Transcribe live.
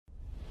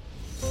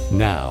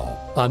Now,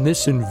 on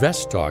this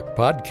Invest Talk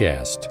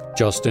podcast,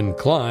 Justin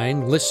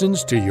Klein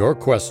listens to your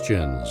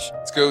questions.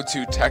 Let's go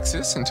to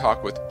Texas and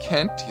talk with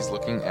Kent. He's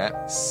looking at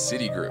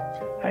Citigroup.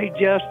 Hey,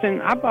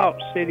 Justin, I bought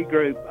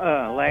Citigroup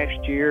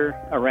last year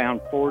around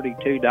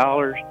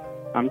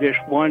 $42. I'm just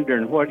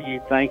wondering, what do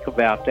you think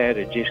about that?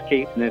 Is just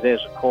keeping it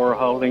as a core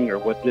holding, or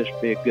would this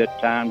be a good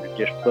time to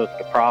just book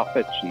the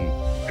profits and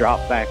drop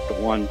back to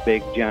one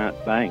big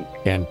giant bank?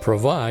 And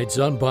provides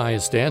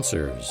unbiased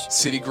answers.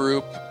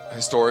 Citigroup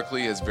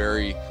historically has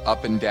very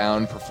up and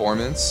down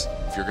performance.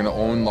 If you're going to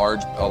own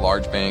a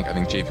large bank, I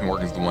think JP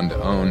Morgan's the one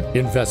to own.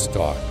 Invest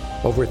Talk,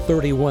 over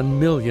 31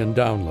 million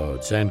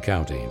downloads and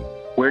counting.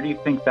 Where do you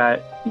think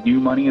that new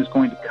money is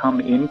going to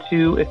come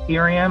into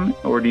Ethereum,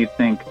 or do you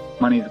think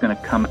money is going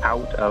to come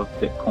out of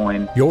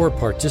Bitcoin? Your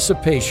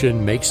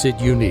participation makes it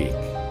unique.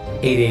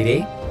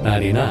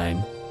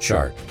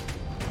 888-99-CHART.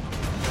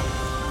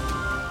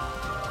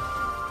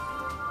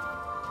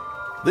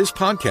 This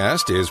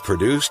podcast is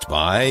produced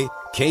by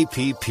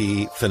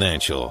KPP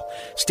Financial.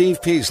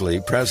 Steve Peasley,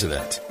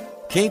 President.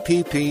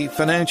 KPP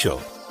Financial.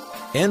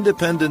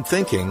 Independent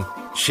thinking,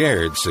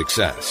 shared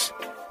success.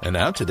 And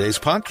now today's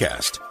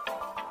podcast.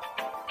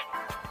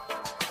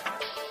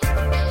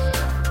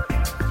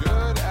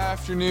 Good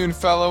afternoon,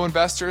 fellow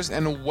investors,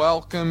 and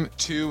welcome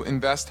to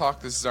Invest Talk.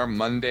 This is our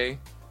Monday,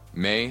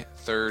 May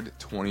 3rd,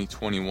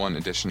 2021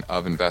 edition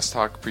of Invest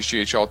Talk.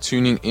 Appreciate y'all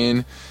tuning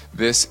in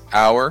this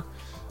hour.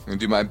 I'm going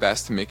to do my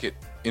best to make it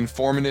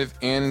informative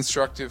and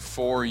instructive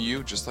for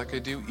you, just like I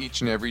do each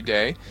and every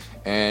day.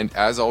 And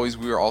as always,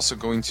 we are also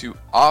going to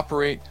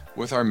operate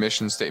with our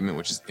mission statement,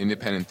 which is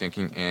independent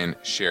thinking and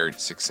shared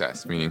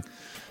success, meaning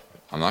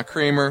I'm not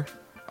Kramer.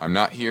 I'm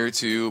not here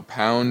to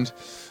pound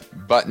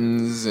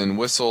buttons and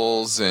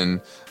whistles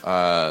and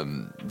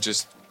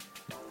just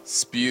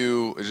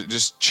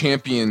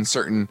champion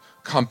certain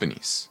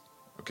companies,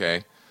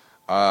 okay?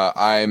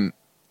 I'm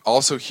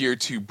also here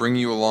to bring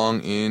you along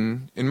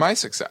in my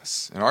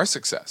success and our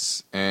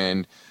success.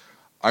 And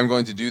I'm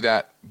going to do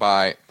that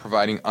by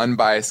providing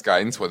unbiased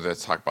guidance, whether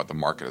that's talk about the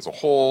market as a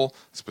whole,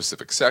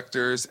 specific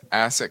sectors,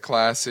 asset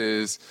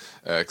classes,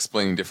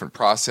 explaining different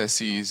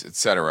processes,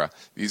 etc.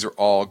 These are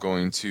all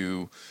going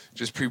to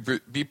just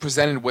be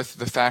presented with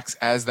the facts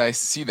as I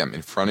see them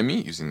in front of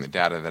me, using the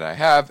data that I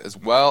have, as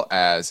well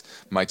as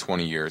my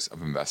 20 years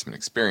of investment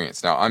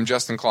experience. Now, I'm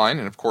Justin Klein,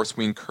 and of course,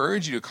 we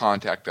encourage you to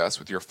contact us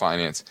with your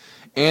finance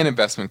and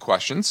investment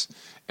questions.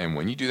 And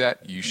when you do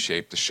that, you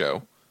shape the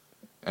show.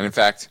 And in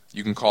fact,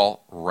 you can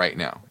call right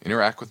now.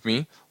 Interact with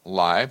me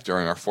live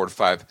during our 4 to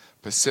 5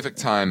 Pacific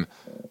Time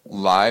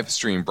live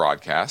stream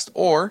broadcast,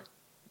 or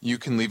you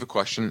can leave a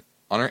question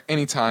on our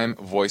Anytime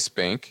voice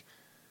bank,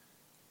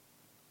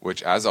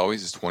 which as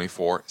always is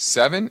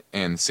 24/7,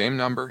 and the same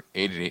number,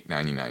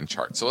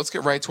 888-99-CHART. So let's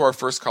get right to our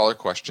first caller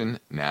question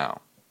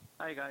now.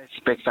 Hi guys,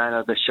 big fan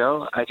of the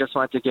show. I just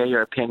want to get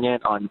your opinion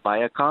on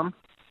Viacom.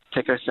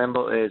 Ticker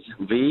symbol is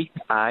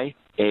VIAC.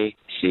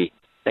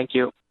 Thank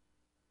you.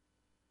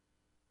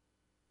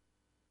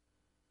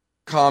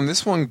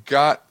 This one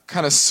got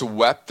kind of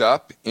swept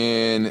up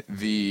in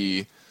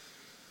the,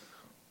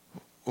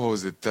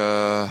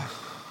 Archegos?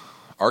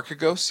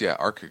 Yeah,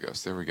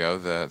 Archegos. There we go.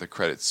 The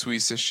Credit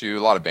Suisse issue. A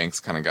lot of banks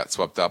kind of got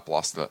swept up,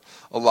 lost a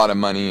lot of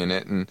money in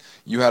it, and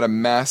you had a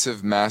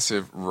massive,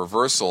 massive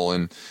reversal.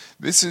 And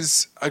this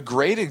is a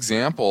great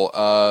example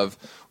of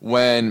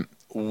when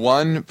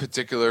one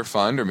particular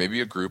fund, or maybe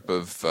a group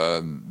of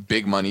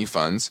big money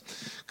funds,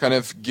 kind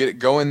of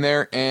go in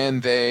there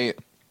and they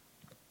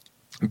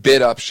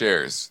bid up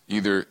shares,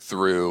 either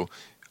through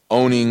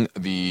owning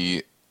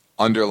the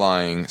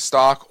underlying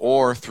stock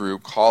or through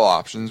call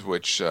options,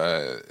 which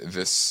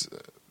this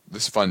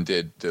fund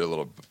did a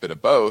little bit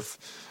of both,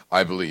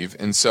 I believe.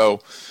 And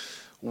so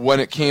when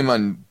it came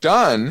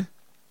undone,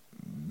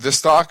 the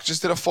stock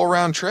just did a full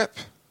round trip,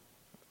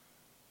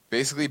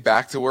 basically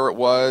back to where it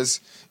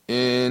was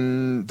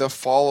in the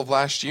fall of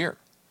last year.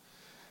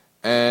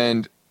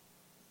 And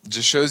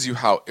just shows you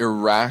how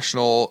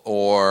irrational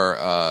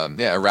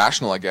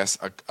irrational, I guess,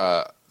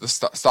 the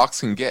stocks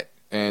can get.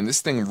 And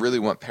this thing really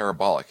went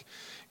parabolic.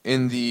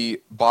 In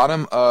the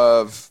bottom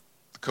of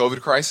the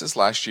COVID crisis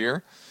last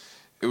year,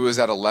 it was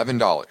at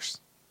 $11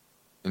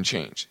 and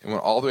change. It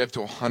went all the way up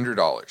to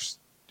 $100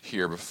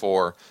 here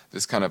before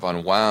this kind of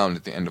unwound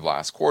at the end of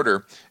last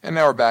quarter. And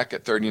now we're back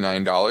at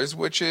 $39,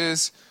 which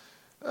is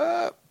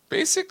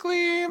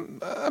basically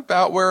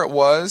about where it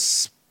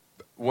was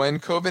when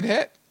COVID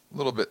hit. A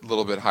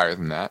little bit higher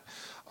than that.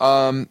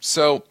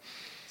 So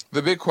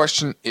the big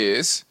question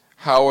is,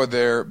 how are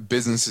their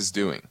businesses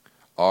doing?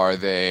 Are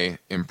they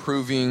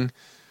improving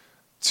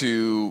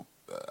to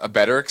a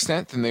better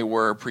extent than they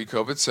were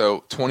pre-COVID?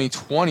 So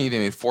 2020, they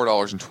made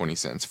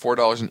 $4.20,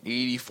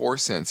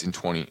 $4.84 in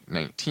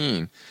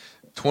 2019.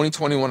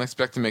 2021,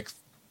 expect to make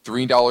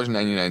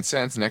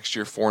 $3.99, next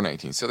year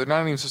 $4.19. So they're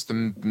not even supposed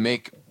to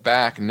make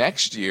back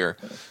next year,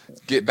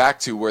 get back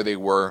to where they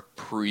were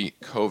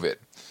pre-COVID.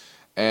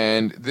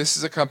 And this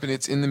is a company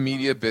that's in the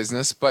media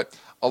business, but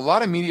a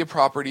lot of media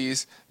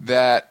properties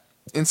that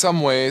in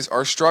some ways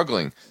are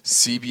struggling.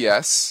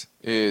 CBS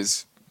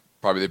is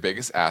probably their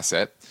biggest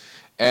asset,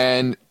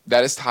 and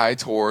that is tied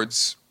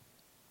towards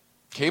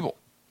cable.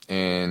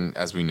 And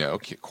as we know,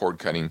 cord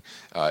cutting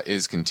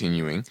is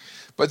continuing.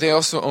 But they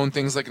also own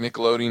things like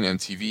Nickelodeon,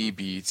 MTV,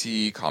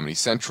 BET, Comedy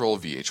Central,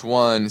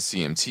 VH1,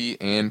 CMT,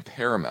 and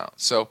Paramount.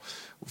 So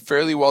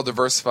fairly well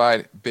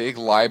diversified, big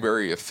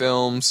library of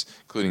films,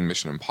 including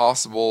Mission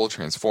Impossible,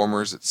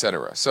 Transformers,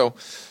 etc. So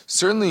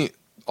certainly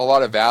a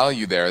lot of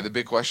value there. The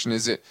big question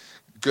is it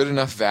good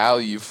enough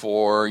value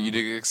for you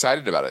to get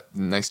excited about it?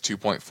 Nice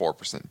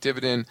 2.4%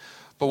 dividend.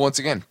 But once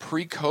again,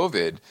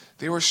 pre-COVID,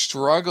 they were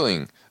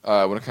struggling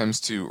when it comes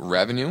to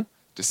revenue.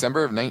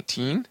 December of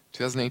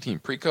 2019,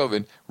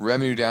 pre-COVID,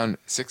 revenue down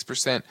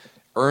 6%,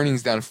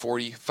 earnings down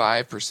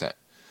 45%.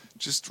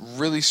 Just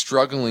really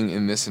struggling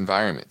in this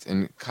environment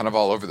and kind of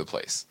all over the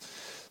place.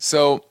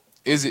 So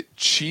is it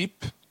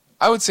cheap?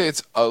 I would say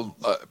it's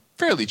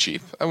fairly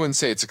cheap. I wouldn't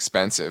say it's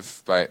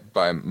expensive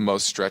by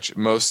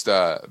most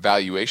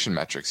valuation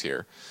metrics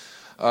here.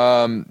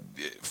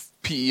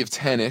 PE of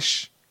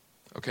 10-ish,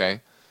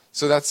 okay?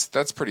 So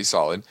that's pretty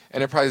solid.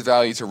 Enterprise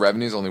value to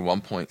revenue is only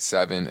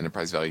 1.7.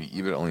 Enterprise value to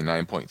EBIT only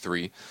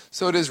 9.3.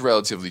 So it is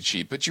relatively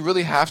cheap. But you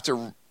really have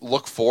to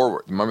look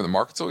forward. Remember, the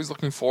market's always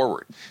looking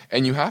forward.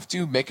 And you have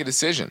to make a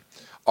decision.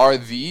 Are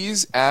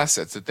these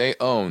assets that they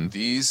own,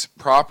 these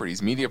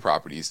properties, media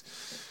properties,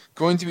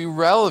 going to be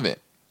relevant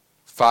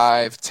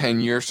 5, 10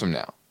 years from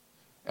now?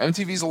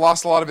 MTV's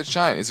lost a lot of its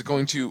shine. Is it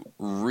going to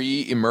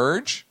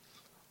re-emerge?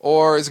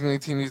 Or is it going to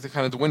continue to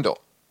kind of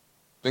dwindle?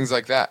 Things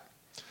like that.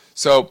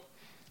 So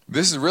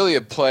this is really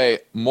a play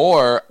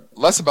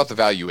less about the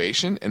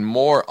valuation and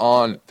more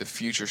on the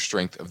future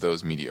strength of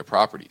those media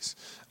properties.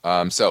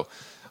 So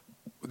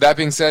that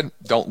being said,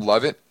 don't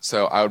love it.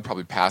 So I would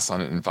probably pass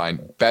on it and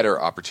find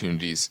better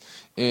opportunities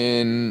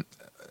in,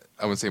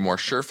 I wouldn't say more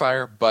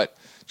surefire, but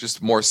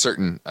just more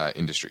certain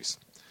industries.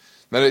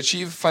 Now, to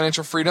achieve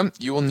financial freedom,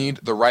 you will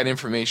need the right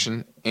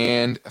information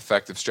and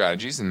effective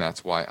strategies, and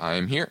that's why I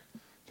am here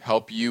to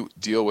help you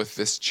deal with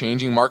this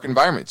changing market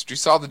environment. It's what you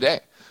saw today.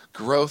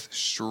 Growth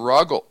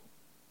struggled.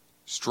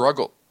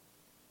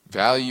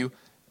 Value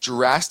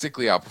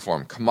drastically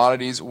outperformed.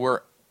 Commodities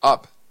were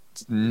up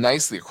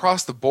nicely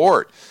across the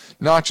board.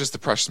 Not just the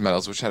precious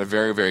metals, which had a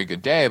very, very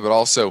good day, but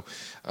also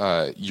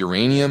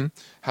uranium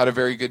had a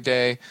very good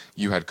day.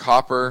 You had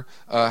copper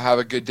have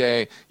a good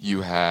day.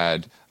 You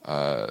had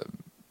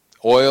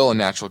oil and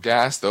natural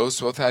gas. Those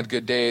both had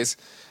good days.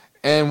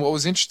 And what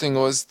was interesting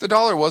was the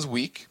dollar was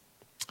weak,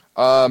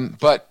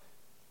 but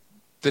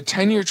the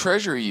 10-year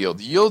Treasury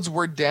yields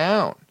were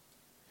down.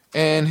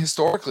 And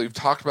historically, we've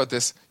talked about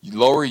this,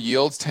 lower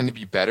yields tend to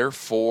be better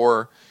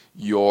for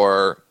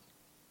your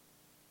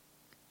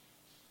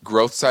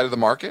growth side of the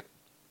market.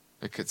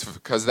 It's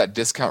because of that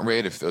discount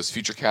rate, of those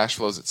future cash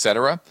flows,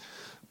 etc.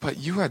 But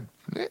you had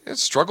a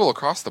struggle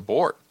across the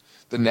board.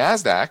 The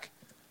NASDAQ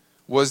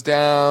was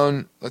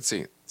down,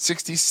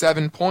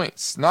 67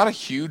 points. Not a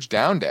huge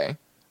down day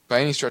by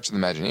any stretch of the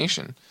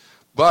imagination,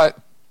 but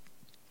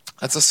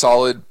that's a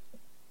solid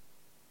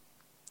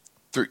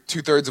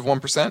 2/3 of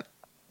 1%.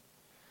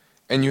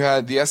 And you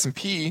had the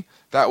S&P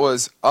that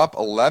was up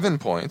 11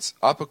 points,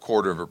 up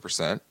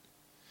 1/4%.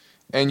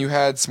 And you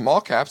had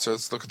small caps, so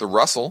let's look at the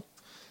Russell.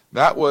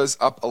 That was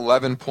up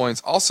 11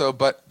 points also,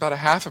 but about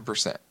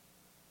 0.5%.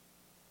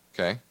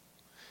 Okay?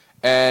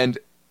 And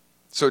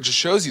so it just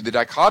shows you the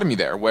dichotomy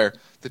there, where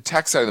the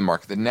tech side of the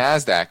market, the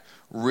NASDAQ,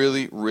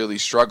 really, really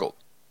struggled.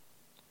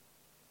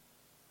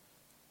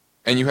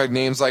 And you had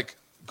names like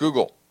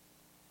Google,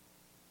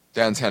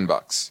 down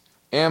 $10.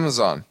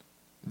 Amazon,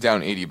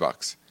 down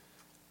 $80.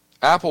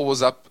 Apple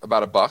was up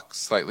about $1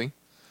 slightly.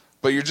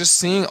 But you're just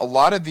seeing a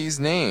lot of these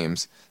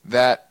names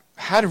that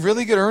had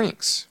really good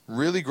earnings,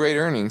 really great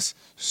earnings,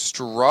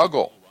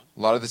 struggle.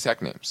 A lot of the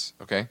tech names,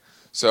 okay?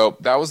 So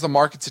that was the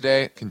market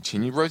today.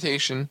 Continued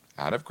rotation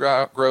out of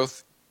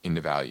growth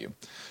into value.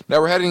 Now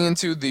we're heading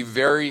into the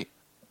very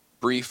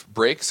brief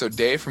break. So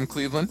Dave from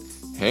Cleveland,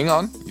 hang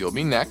on. You'll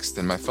be next.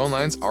 And my phone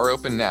lines are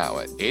open now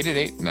at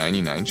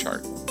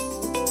 888-99-CHART.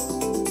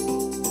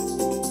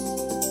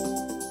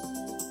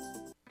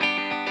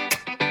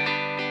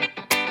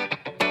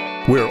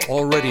 We're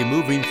already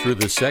moving through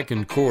the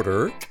second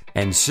quarter,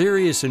 and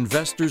serious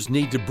investors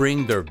need to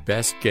bring their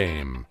best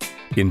game.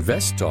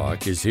 Invest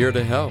Talk is here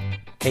to help.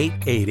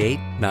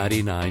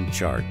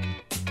 888-99-CHART.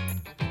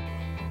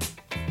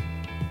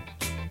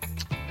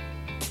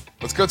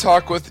 Let's go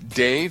talk with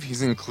Dave.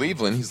 He's in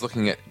Cleveland. He's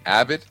looking at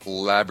Abbott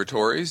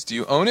Laboratories. Do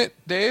you own it,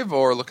 Dave,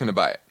 or looking to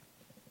buy it?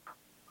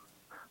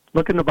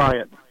 Looking to buy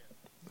it.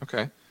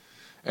 Okay.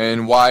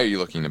 And why are you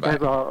looking to buy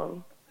it?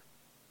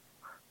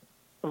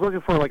 I was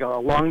looking for like a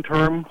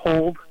long-term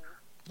hold.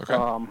 Okay.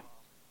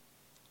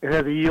 It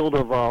has a yield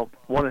of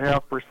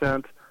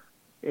 1.5%,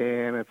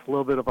 and it's a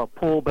little bit of a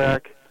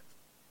pullback.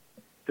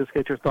 Just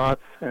get your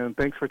thoughts, and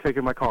thanks for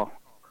taking my call.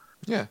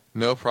 Yeah,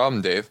 no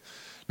problem, Dave.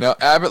 Now,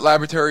 Abbott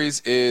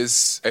Laboratories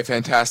is a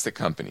fantastic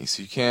company,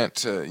 so you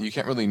can't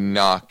really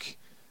knock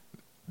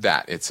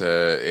that. It's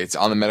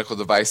on the medical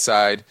device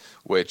side,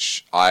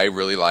 which I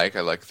really like.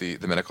 I like the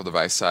medical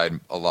device side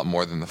a lot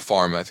more than the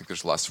pharma. I think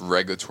there's less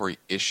regulatory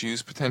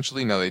issues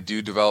potentially. Now, they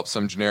do develop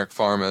some generic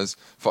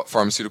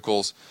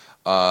pharmaceuticals,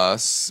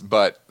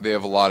 but they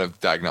have a lot of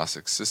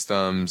diagnostic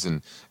systems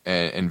and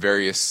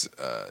various.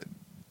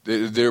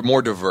 They're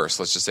more diverse,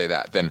 let's just say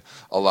that, than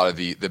a lot of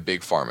the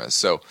big pharmas.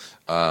 So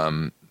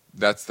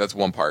that's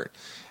one part.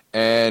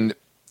 And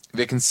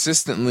they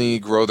consistently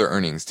grow their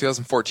earnings.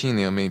 2014,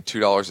 they made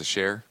 $2 a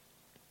share.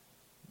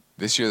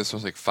 This year, this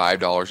was like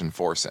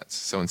 $5.04.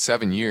 So in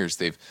 7 years,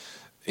 they've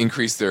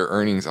increased their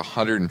earnings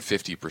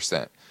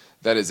 150%.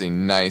 That is a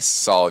nice,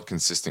 solid,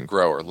 consistent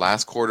grower.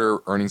 Last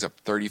quarter, earnings up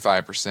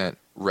 35%,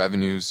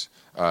 earnings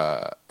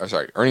up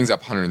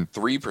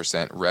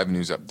 103%,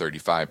 revenues up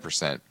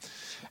 35%.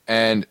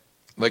 And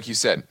like you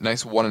said,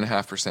 nice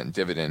 1.5%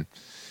 dividend.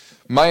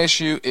 My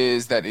issue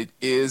is that it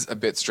is a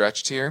bit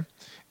stretched here.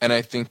 And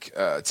I think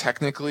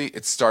technically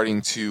it's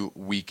starting to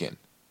weaken,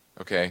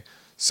 okay?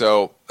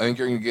 So I think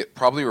you're going to get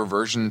probably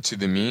reversion to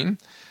the mean.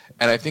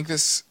 And I think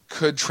this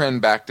could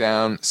trend back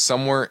down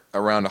somewhere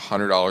around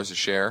 $100 a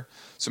share.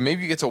 So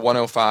maybe you get to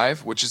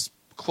 105, which is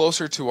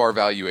closer to our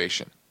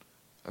valuation,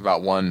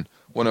 about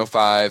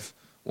 105,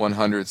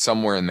 100,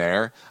 somewhere in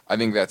there. I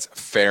think that's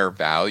fair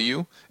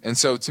value. And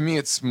so to me,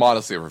 it's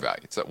modestly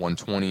overvalued. It's at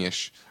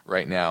 120-ish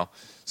right now.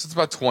 So it's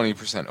about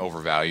 20%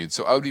 overvalued.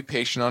 So I would be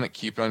patient on it,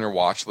 keep it on your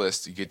watch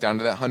list. You get down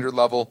to that 100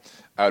 level,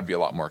 I would be a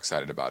lot more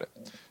excited about it.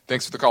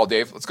 Thanks for the call,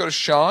 Dave. Let's go to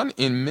Sean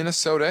in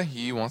Minnesota.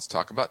 He wants to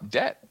talk about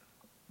debt.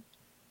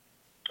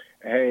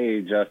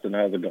 Hey, Justin,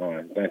 how's it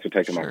going? Thanks for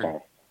taking my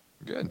call.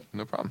 Good,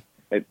 no problem.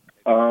 Hey,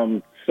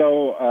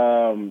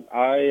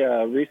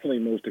 I recently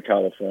moved to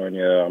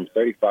California. I'm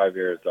 35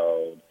 years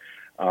old,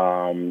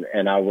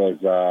 and I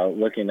was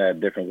looking at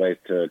different ways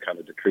to kind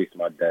of decrease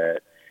my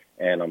debt,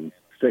 and I'm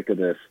sick of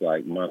this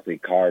like monthly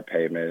car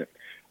payment.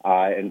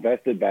 I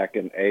invested back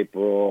in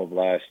April of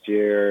last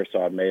year,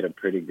 so I made a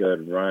pretty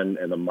good run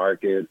in the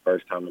market,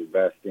 first time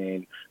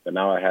investing, but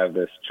now I have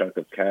this chunk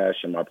of cash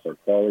in my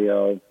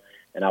portfolio,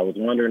 and I was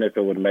wondering if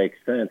it would make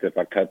sense if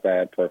I cut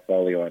that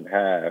portfolio in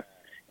half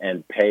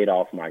and paid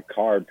off my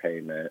car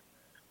payment,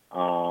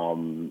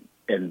 and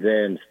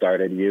then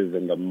started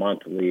using the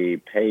monthly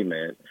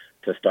payment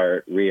to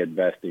start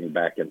reinvesting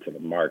back into the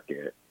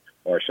market.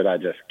 Or should I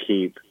just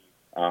keep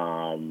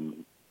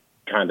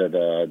kind of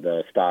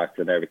the stocks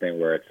and everything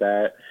where it's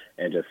at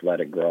and just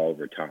let it grow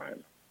over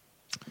time?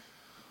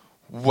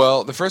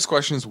 Well, the first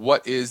question is,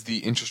 what is the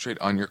interest rate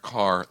on your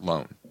car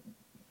loan?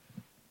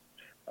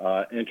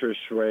 Interest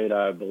rate,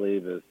 I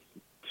believe, is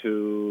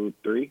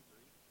 2.3.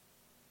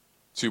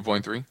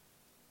 2.3?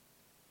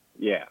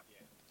 Yeah.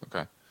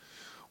 Okay.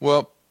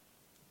 Well,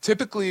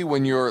 typically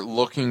when you're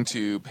looking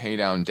to pay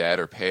down debt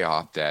or pay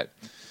off debt,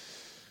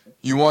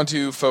 you want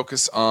to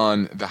focus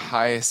on the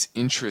highest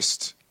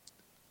interest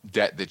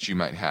debt that you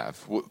might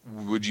have.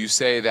 Would you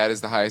say that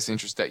is the highest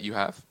interest debt you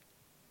have?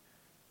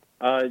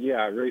 Yeah,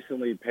 I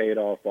recently paid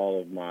off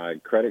all of my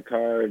credit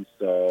cards,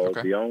 so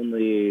Okay. the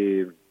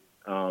only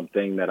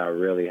thing that I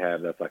really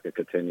have that's like a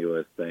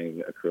continuous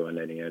thing accruing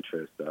any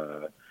interest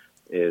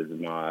is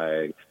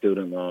my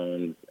student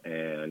loans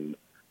and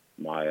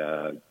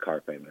my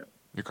car payment.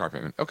 Your car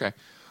payment. Okay.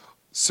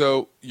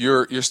 So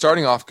you're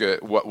starting off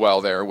good,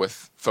 well there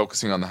with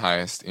focusing on the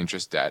highest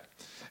interest debt.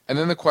 And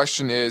then the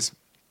question is,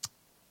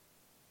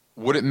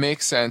 would it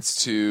make sense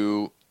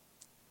to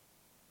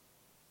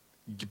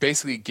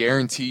basically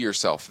guarantee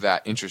yourself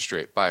that interest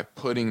rate by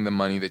putting the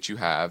money that you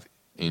have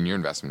in your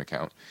investment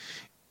account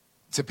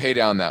to pay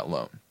down that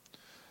loan?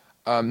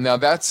 Now,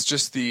 that's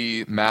just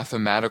the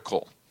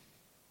mathematical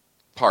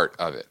part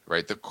of it,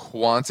 right? The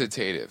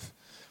quantitative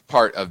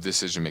part of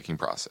decision-making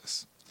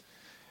process.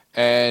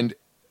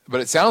 But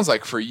it sounds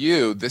like for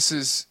you, this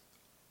is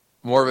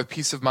more of a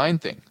peace of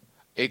mind thing,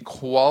 a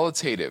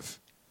qualitative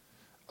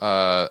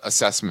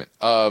assessment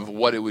of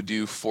what it would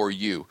do for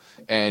you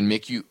and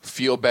make you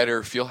feel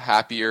better, feel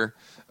happier.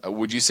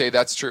 Would you say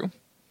that's true?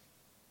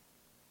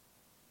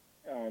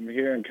 I'm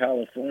here in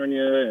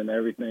California, and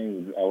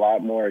everything's a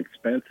lot more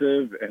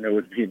expensive, and it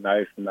would be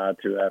nice not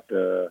to have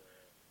to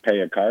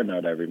pay a car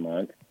note every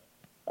month.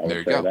 I would There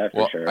you say go. that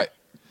for sure.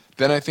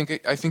 Then I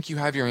think you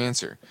have your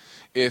answer.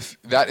 If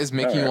that is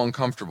making you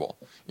uncomfortable,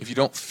 if you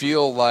don't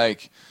feel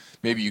like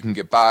maybe you can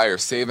get by or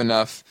save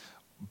enough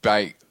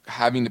by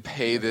having to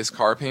pay this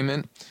car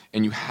payment,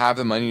 and you have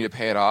the money to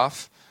pay it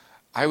off,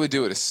 I would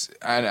do it.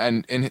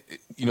 And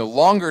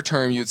longer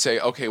term, you'd say,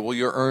 okay, well,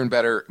 you'll earn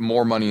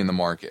more money in the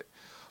market.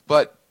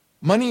 But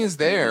money is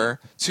there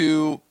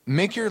to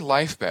make your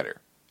life better.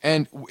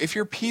 And if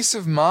your peace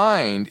of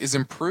mind is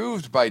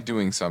improved by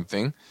doing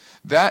something,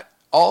 that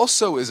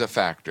also is a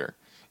factor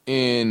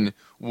in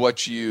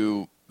what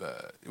you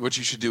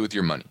should do with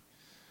your money.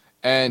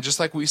 And just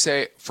like we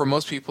say, for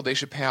most people, they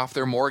should pay off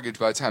their mortgage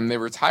by the time they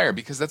retire,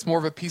 because that's more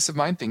of a peace of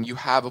mind thing. You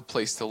have a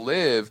place to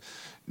live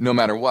no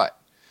matter what.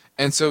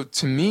 And so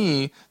to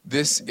me,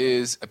 this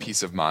is a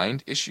peace of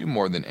mind issue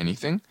more than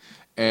anything.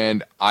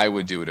 and I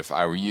would do it if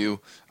I were you.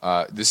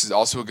 This is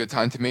also a good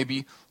time to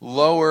maybe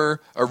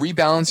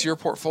rebalance your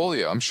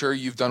portfolio. I'm sure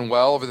you've done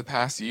well over the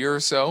past year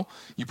or so.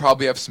 You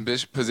probably have some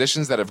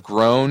positions that have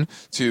grown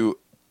to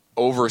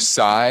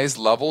oversized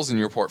levels in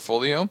your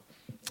portfolio.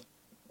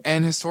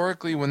 And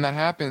historically, when that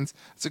happens,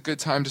 it's a good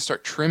time to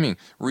start trimming,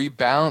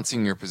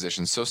 rebalancing your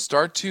positions. So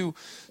start to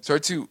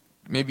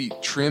maybe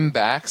trim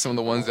back some of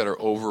the ones that are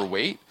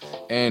overweight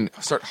and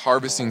start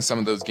harvesting some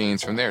of those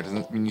gains from there. It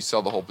doesn't mean you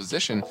sell the whole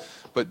position,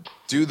 but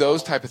do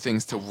those type of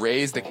things to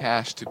raise the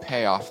cash to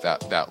pay off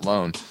that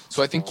loan.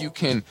 So I think you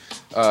can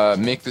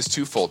make this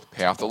twofold: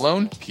 pay off the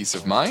loan, peace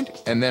of mind,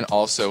 and then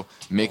also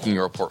making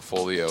your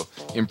portfolio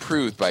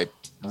improved by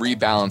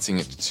rebalancing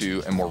it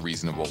to a more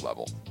reasonable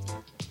level.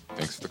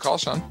 Thanks for the call,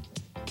 Sean.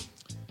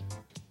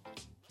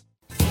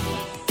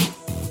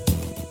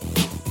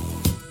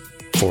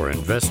 For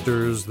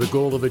investors, the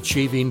goal of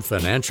achieving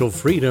financial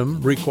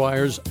freedom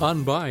requires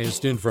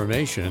unbiased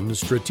information,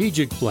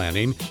 strategic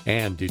planning,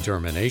 and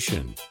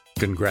determination.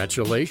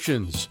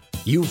 Congratulations!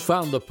 You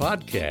found the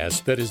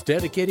podcast that is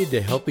dedicated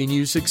to helping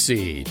you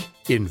succeed.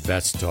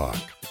 Invest Talk.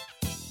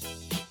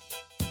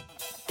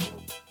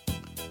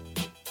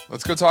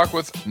 Let's go talk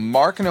with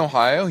Mark in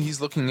Ohio. He's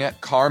looking at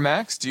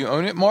CarMax. Do you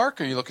own it, Mark,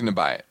 or are you looking to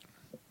buy it?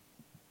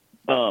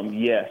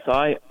 Yes,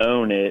 I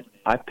own it.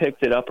 I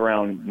picked it up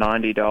around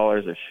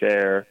 $90 a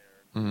share.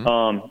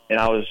 Mm-hmm. And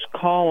I was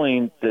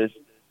calling to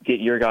get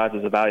your guys'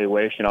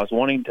 evaluation. I was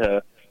wanting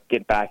to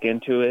get back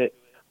into it,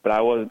 but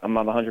I'm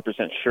not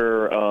 100%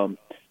 sure of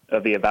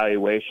the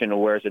evaluation,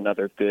 or where's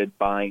another good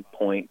buying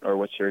point, or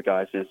what's your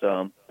guys'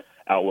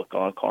 outlook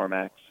on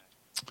CarMax?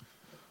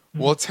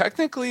 Well,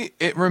 technically,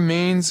 it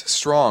remains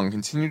strong,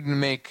 continued to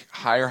make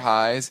higher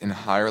highs and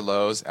higher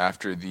lows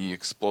after the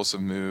explosive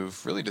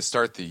move, really to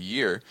start the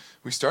year.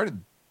 We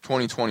started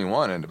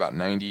 2021 at about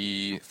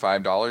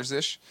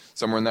 $95-ish,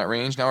 somewhere in that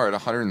range. Now we're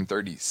at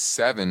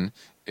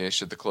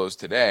 $137-ish at the close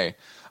today.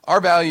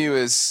 Our value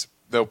is,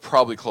 though,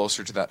 probably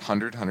closer to that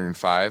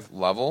 105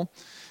 level.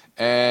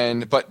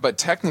 But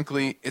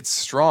technically it's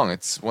strong.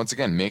 It's once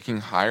again making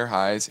higher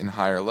highs and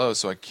higher lows,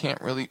 so I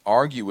can't really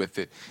argue with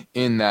it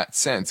in that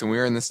sense. And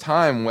we're in this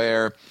time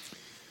where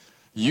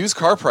used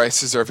car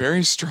prices are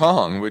very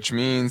strong, which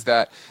means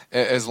that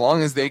as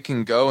long as they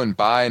can go and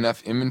buy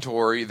enough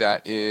inventory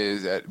that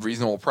is at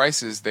reasonable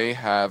prices, they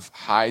have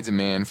high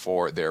demand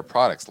for their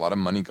products. A lot of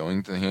money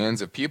going to the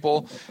hands of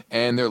people,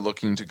 and they're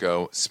looking to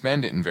go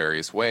spend it in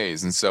various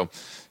ways. And so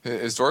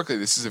historically,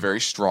 this is a very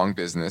strong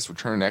business.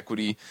 Return on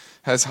equity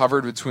has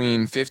hovered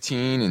between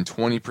 15 and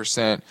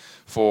 20%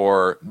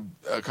 for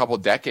a couple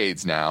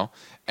decades now,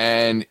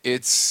 and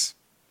it's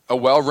a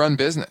well-run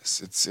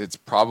business. It's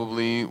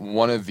probably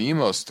one of the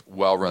most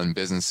well-run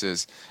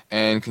businesses,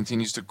 and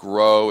continues to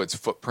grow its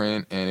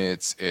footprint and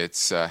its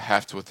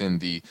heft within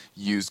the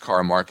used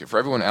car market. For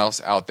everyone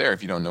else out there,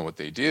 if you don't know what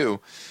they do,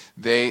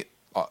 they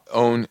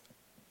own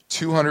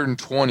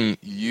 220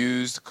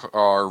 used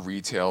car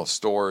retail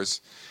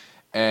stores,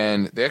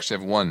 and they actually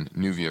have one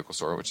new vehicle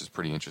store, which is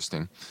pretty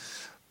interesting.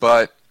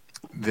 But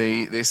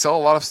they sell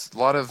a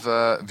lot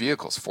of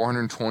vehicles,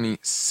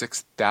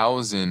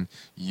 426,000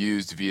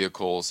 used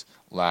vehicles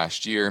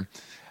last year,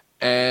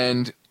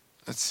 and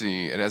let's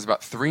see, it has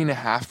about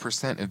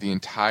 3.5% of the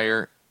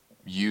entire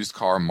used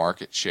car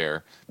market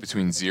share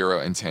between 0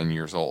 and 10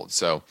 years old.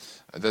 So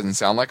it doesn't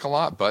sound like a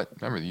lot, but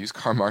remember, the used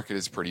car market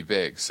is pretty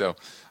big. So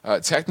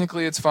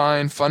technically it's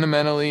fine.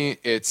 Fundamentally,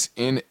 it's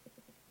in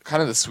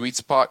kind of the sweet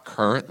spot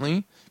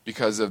currently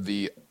because of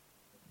the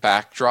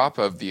backdrop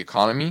of the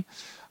economy.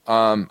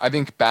 I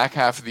think back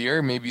half of the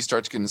year, maybe you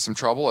start to get into some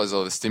trouble as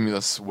the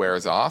stimulus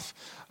wears off.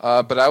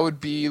 But I would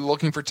be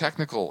looking for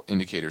technical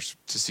indicators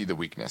to see the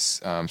weakness.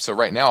 So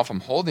right now, if I'm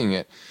holding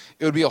it,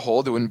 it would be a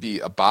hold. It wouldn't be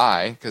a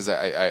buy because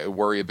I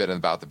worry a bit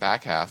about the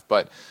back half.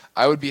 But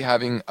I would be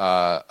having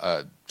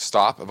a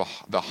stop of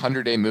the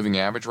 100-day moving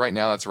average right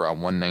now. That's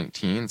around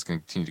 119. It's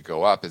going to continue to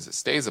go up as it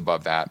stays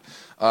above that.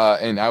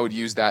 And I would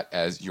use that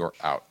as your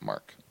out,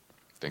 Mark.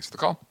 Thanks for the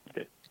call.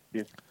 Okay.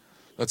 Yeah.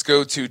 Let's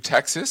go to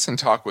Texas and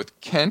talk with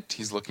Kent.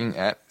 He's looking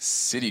at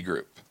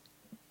Citigroup.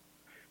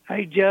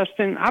 Hey,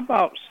 Justin, I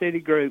bought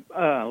Citigroup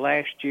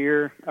last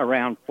year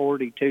around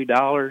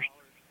 $42,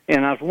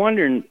 and I was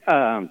wondering,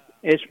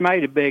 it's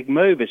made a big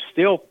move. It's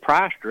still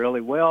priced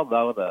really well,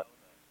 though. The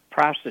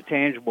price to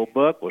tangible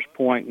book was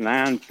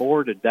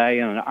 0.94 today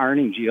and an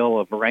earnings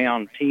yield of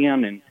around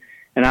 10. And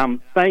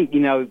I'm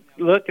thinking,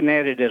 looking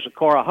at it as a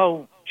core, I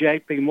hold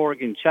J.P.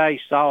 Morgan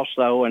Chase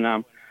also,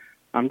 and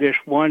I'm just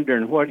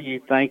wondering, what do you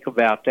think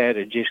about that?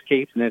 Of just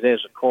keeping it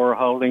as a core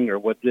holding, or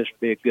would this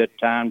be a good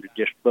time to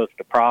just book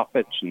the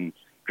profits and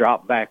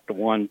drop back to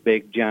one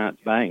big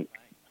giant bank?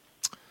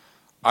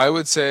 I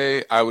would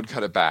say I would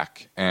cut it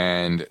back,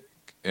 and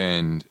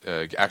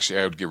actually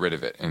I would get rid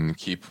of it and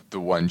keep the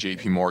one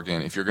J.P.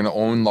 Morgan. If you're going to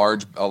own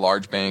a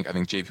large bank, I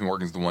think J.P.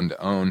 Morgan's the one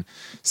to own.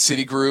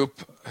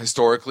 Citigroup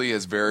historically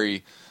has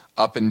very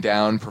up and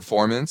down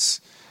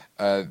performance.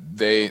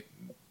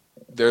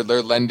 their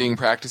lending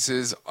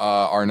practices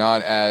are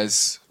not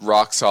as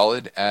rock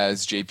solid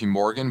as JP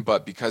Morgan,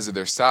 but because of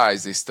their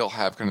size, they still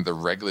have kind of the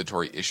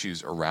regulatory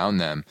issues around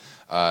them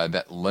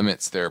that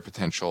limits their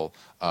potential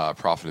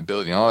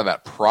profitability. And all of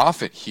that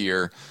profit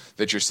here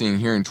that you're seeing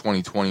here in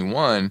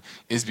 2021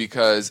 is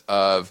because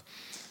of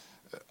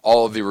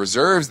all of the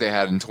reserves they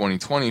had in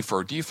 2020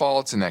 for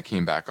defaults, and that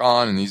came back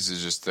on. And these are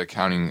just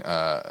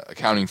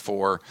accounting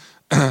for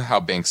how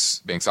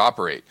banks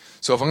operate.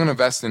 So if I'm going to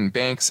invest in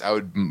banks, I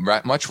would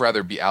much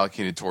rather be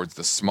allocated towards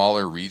the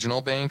smaller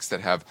regional banks that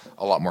have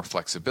a lot more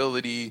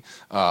flexibility,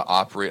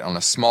 operate on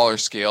a smaller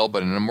scale,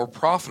 but in a more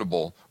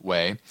profitable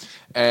way.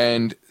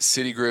 And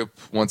Citigroup,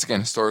 once again,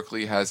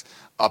 historically has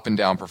up and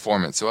down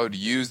performance. So I would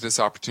use this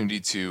opportunity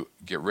to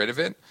get rid of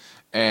it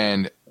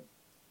and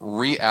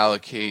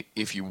reallocate,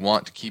 if you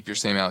want to keep your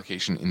same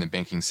allocation in the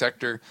banking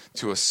sector,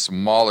 to a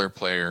smaller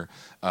player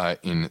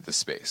in the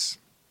space.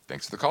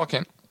 Thanks for the call,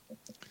 Ken.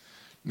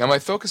 Now, my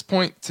focus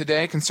point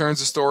today concerns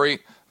the story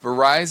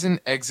Verizon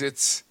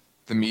exits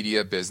the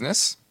media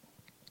business.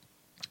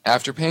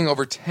 After paying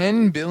over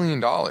 $10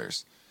 billion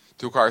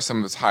to acquire some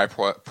of its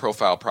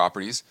high-profile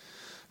properties,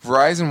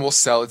 Verizon will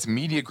sell its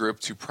media group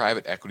to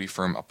private equity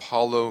firm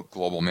Apollo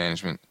Global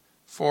Management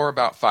for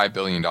about $5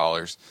 billion.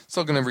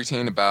 Still going to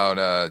retain about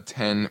a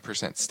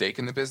 10% stake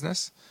in the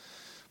business.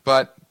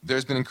 But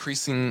there's been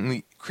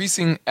increasing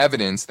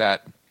evidence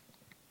that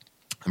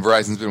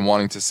Verizon's been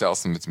wanting to sell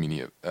some of its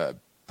media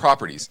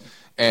properties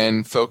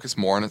and focus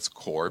more on its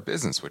core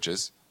business, which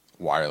is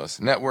wireless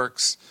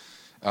networks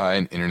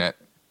and internet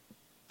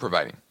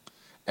providing.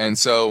 And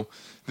so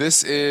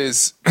this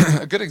is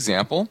a good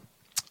example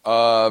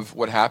of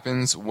what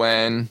happens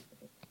when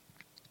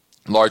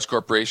large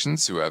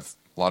corporations who have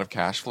a lot of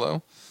cash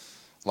flow,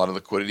 a lot of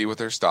liquidity with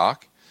their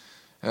stock,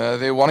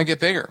 they want to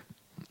get bigger.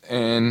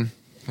 And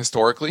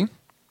historically,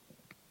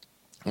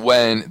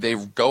 when they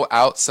go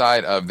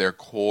outside of their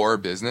core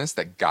business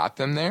that got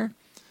them there,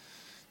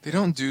 they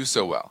don't do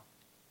so well.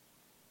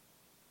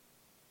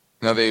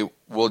 Now, they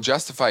will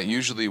justify it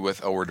usually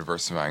with, we're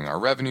diversifying our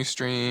revenue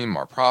stream,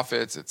 our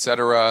profits,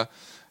 etc.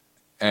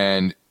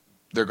 And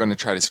they're going to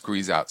try to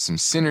squeeze out some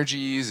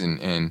synergies.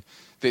 And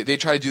they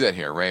try to do that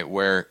here, right?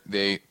 Where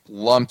they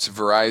lumped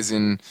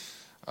Verizon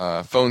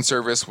phone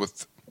service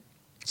with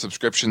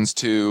subscriptions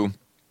to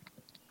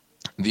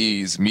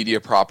these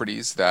media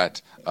properties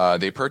that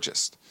they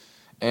purchased.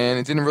 And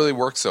it didn't really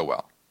work so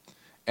well.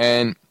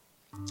 And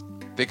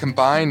they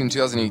combined in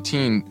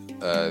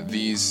 2018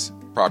 these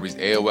properties,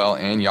 AOL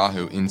and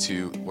Yahoo,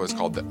 into what is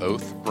called the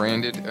Oath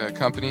branded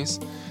companies.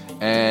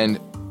 And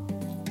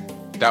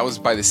that was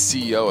by the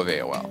CEO of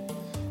AOL.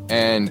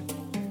 And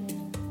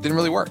it didn't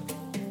really work.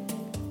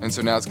 And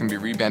so now it's going to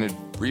be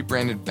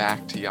rebranded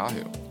back to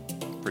Yahoo.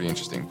 Pretty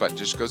interesting. But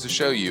just goes to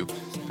show you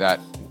that,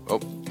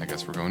 I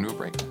guess we're going to a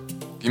break.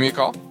 Give me a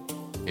call,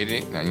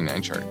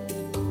 888-99-CHART.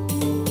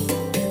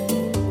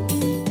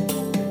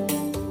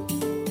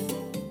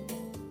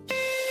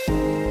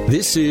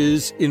 This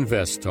is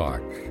Invest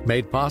Talk,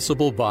 made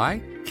possible by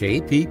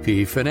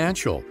KPP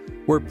Financial,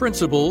 where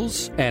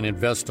principals and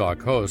Invest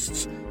Talk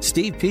hosts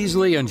Steve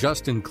Peasley and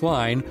Justin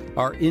Klein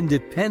are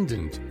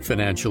independent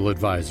financial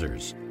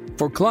advisors.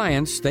 For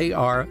clients, they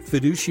are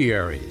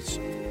fiduciaries.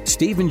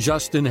 Steve and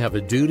Justin have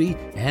a duty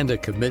and a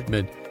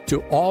commitment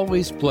to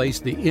always place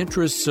the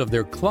interests of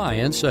their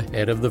clients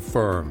ahead of the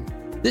firm.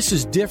 This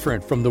is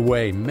different from the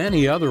way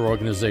many other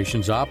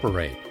organizations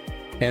operate.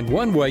 And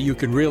one way you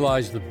can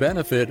realize the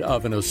benefit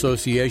of an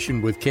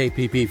association with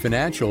KPP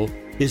Financial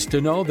is to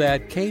know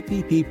that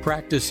KPP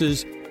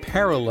practices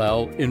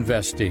parallel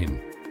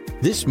investing.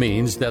 This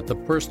means that the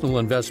personal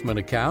investment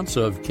accounts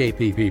of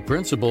KPP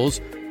principals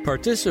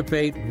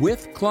participate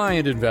with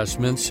client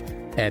investments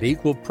at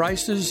equal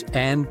prices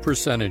and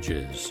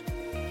percentages.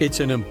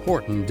 It's an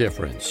important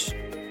difference.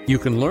 You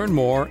can learn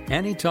more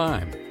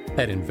anytime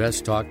at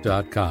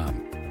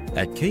investtalk.com.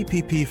 At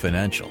KPP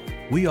Financial,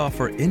 we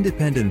offer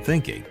independent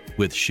thinking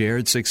with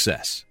shared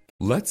success.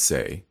 Let's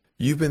say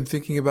you've been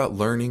thinking about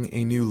learning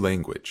a new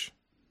language.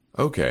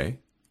 Okay,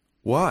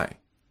 why?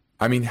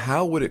 I mean,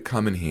 how would it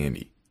come in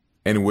handy?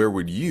 And where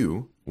would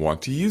you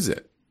want to use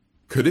it?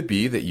 Could it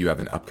be that you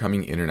have an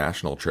upcoming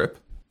international trip?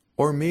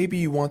 Or maybe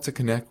you want to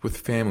connect with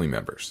family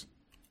members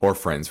or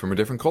friends from a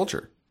different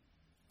culture?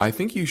 I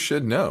think you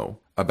should know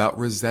about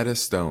Rosetta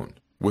Stone.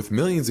 With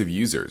millions of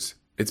users,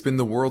 it's been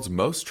the world's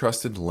most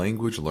trusted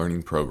language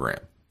learning program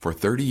for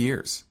 30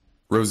 years.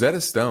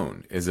 Rosetta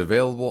Stone is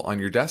available on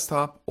your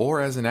desktop or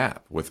as an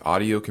app with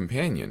Audio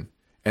Companion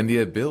and the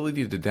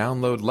ability to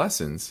download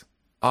lessons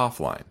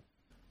offline.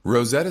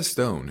 Rosetta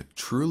Stone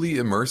truly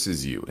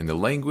immerses you in the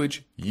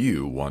language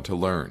you want to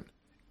learn.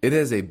 It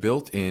has a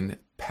built-in,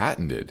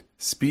 patented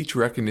speech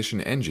recognition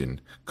engine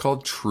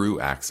called True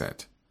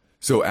Accent.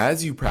 So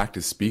as you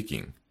practice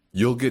speaking,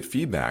 you'll get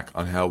feedback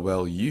on how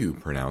well you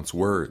pronounce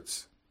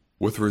words.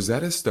 With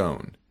Rosetta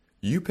Stone,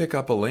 you pick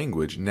up a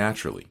language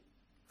naturally,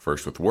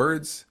 first with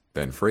words,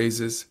 then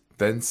phrases,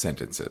 then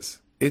sentences.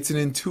 It's an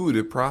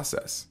intuitive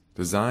process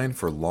designed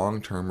for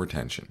long-term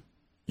retention.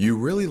 You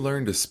really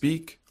learn to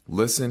speak,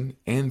 listen,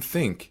 and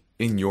think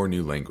in your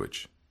new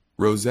language.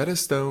 Rosetta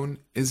Stone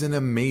is an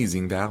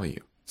amazing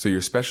value, so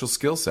your special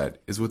skill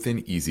set is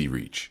within easy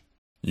reach.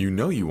 You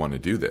know you want to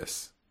do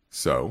this,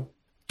 so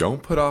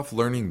don't put off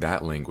learning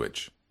that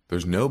language.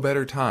 There's no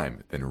better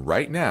time than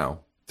right now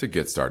to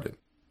get started.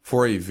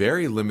 For a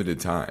very limited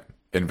time,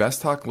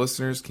 InvestTalk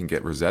listeners can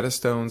get Rosetta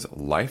Stone's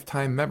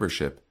lifetime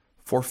membership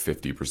for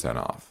 50%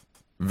 off.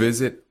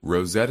 Visit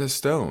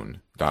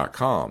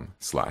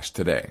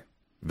rosettastone.com/today.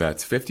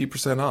 That's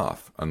 50%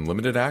 off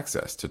unlimited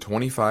access to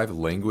 25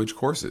 language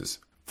courses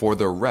for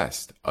the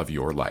rest of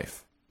your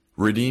life.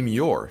 Redeem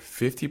your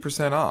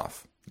 50%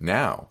 off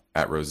now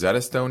at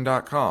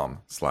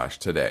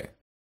rosettastone.com/today.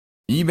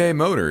 eBay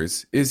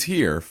Motors is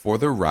here for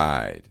the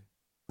ride.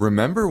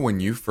 Remember when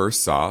you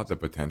first saw the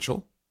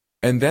potential?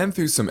 And then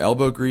through some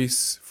elbow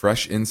grease,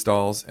 fresh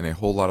installs, and a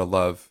whole lot of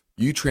love,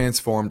 you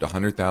transformed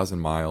 100,000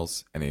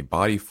 miles and a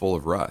body full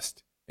of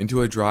rust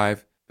into a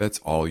drive that's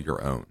all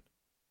your own.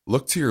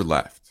 Look to your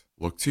left.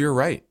 Look to your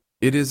right.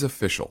 It is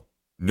official.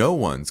 No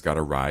one's got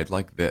a ride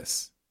like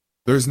this.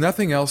 There's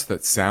nothing else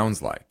that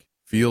sounds like,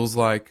 feels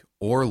like,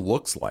 or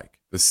looks like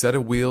the set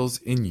of wheels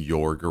in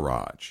your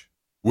garage.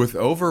 With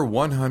over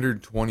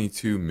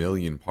 122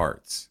 million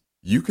parts,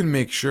 you can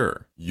make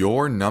sure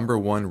your number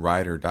one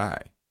ride or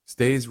die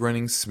stays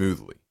running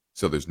smoothly,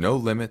 so there's no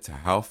limit to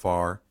how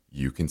far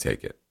you can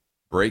take it.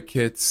 Brake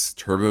kits,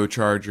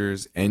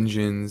 turbochargers,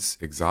 engines,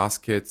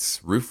 exhaust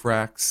kits, roof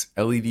racks,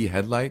 LED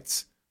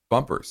headlights,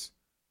 bumpers,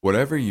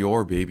 whatever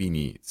your baby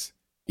needs,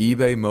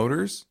 eBay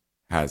Motors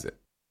has it.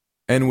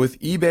 And with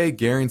eBay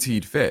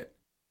Guaranteed Fit,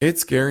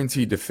 it's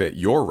guaranteed to fit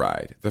your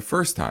ride the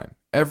first time,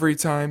 every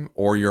time,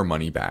 or your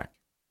money back.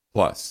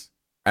 Plus,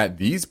 at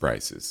these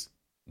prices,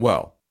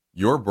 well,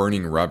 you're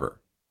burning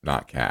rubber,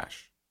 not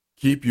cash.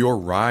 Keep your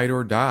ride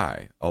or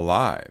die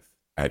alive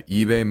at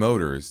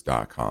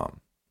ebaymotors.com.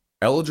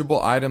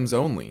 Eligible items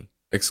only.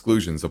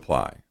 Exclusions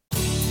apply.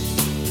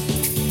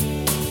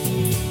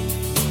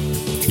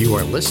 You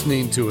are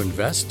listening to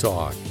Invest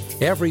Talk.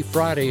 Every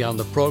Friday on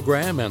the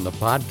program and the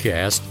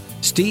podcast,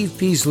 Steve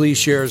Peasley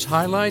shares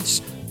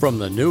highlights from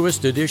the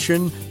newest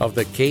edition of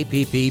the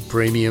KPP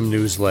Premium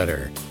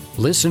Newsletter.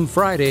 Listen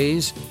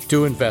Fridays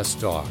to Invest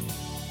Talk.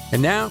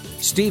 And now,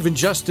 Steve and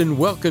Justin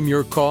welcome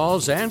your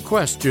calls and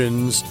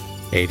questions.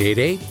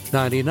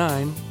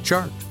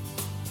 888-99-CHART.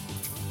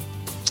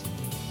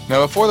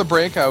 Now, before the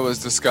break, I was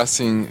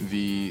discussing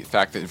the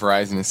fact that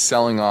Verizon is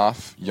selling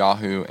off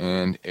Yahoo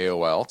and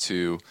AOL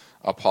to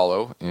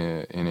Apollo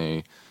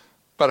in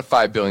about a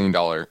 $5 billion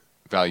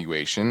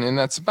valuation, and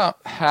that's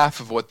about half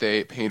of what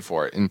they paid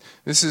for it. And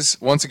this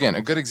is, once again,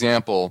 a good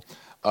example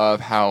of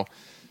how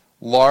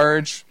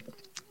large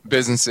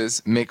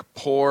businesses make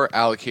poor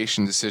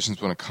allocation decisions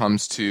when it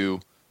comes to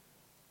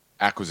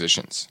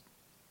acquisitions.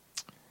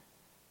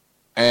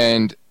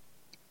 And,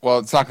 well,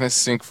 it's not going to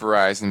sink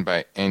Verizon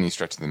by any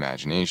stretch of the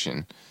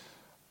imagination,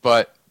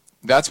 but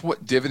that's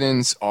what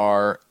dividends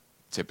are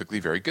typically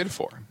very good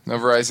for. Now,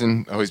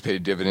 Verizon always paid a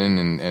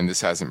dividend, and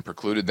this hasn't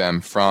precluded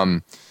them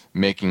from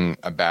making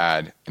a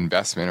bad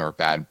investment or a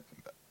bad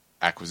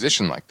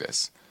acquisition like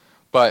this.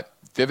 But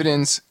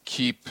dividends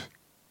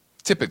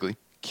typically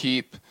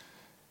keep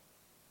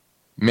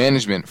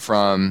management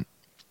from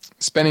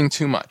spending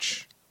too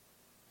much.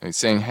 And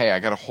saying, hey,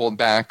 I got to hold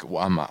back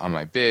on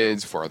my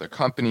bids for other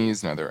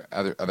companies and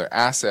other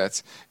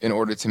assets in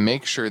order to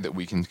make sure that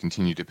we can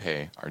continue to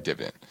pay our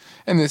dividend.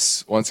 And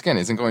this, once again,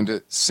 isn't going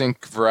to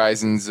sink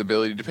Verizon's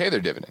ability to pay their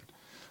dividend.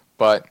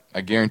 But I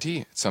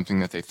guarantee it's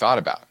something that they thought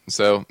about.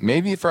 So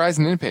maybe if Verizon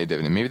didn't pay a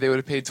dividend, maybe they would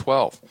have paid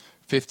 12,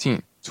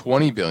 15,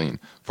 20 billion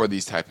for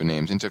these type of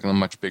names and took a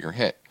much bigger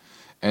hit.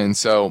 And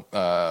so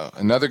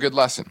another good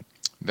lesson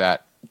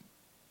that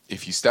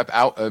if you step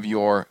out of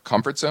your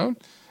comfort zone,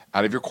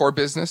 out of your core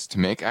business to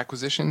make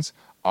acquisitions,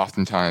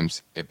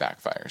 oftentimes it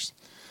backfires.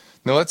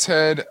 Now let's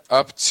head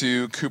up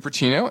to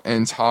Cupertino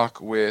and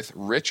talk with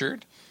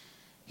Richard.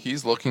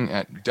 He's looking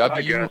at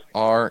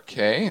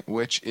WRK,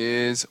 which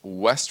is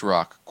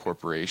Westrock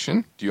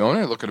Corporation. Do you own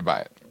it or looking to buy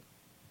it?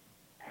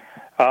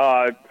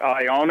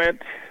 I own it.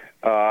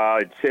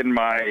 It's in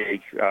my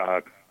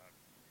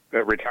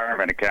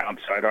retirement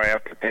account, so I don't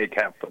have to pay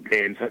capital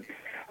gains.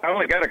 I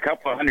only got a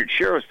couple of hundred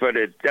shares, but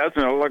it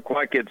doesn't look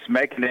like it's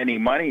making any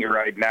money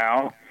right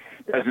now.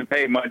 Doesn't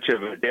pay much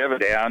of a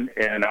dividend,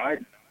 and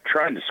I'm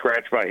trying to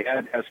scratch my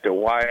head as to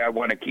why I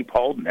want to keep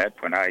holding it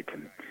when I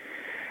can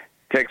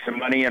take some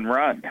money and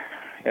run.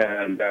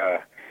 And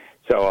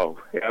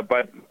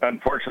but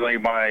unfortunately,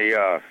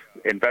 my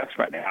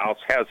investment house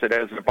has it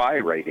as a buy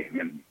rating,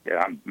 and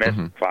I'm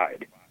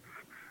mystified.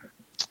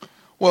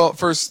 Well,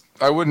 first,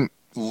 I wouldn't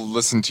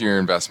listen to your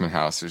investment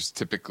house. There's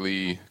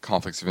typically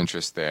conflicts of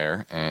interest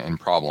there and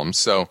problems.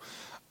 So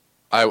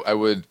I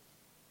would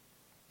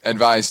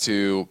advise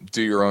to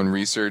do your own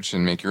research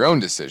and make your own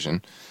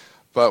decision.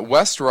 But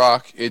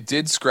Westrock, it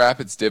did scrap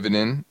its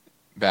dividend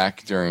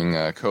back during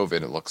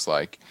COVID, it looks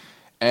like.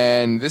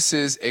 And this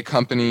is a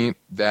company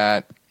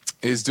that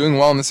is doing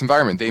well in this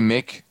environment. They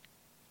make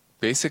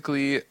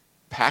basically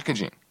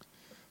packaging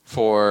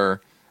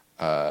for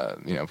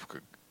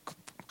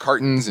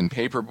cartons and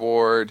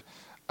paperboard.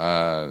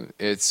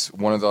 It's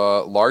one of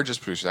the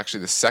largest producers,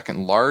 actually the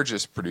second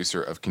largest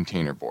producer of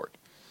container board.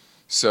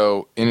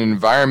 So in an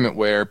environment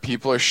where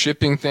people are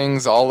shipping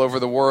things all over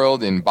the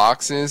world in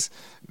boxes,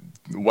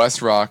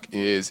 WestRock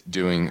is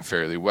doing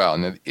fairly well.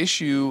 Now, the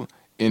issue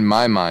in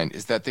my mind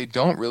is that they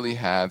don't really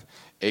have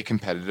a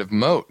competitive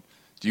moat.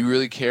 Do you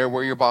really care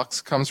where your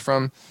box comes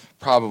from?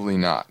 Probably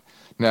not.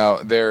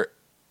 Now, their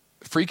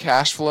free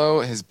cash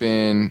flow has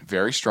been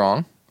very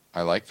strong.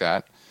 I like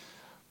that.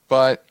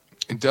 But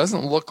it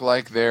doesn't look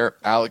like they're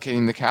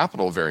allocating the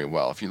capital very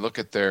well. If you look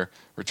at their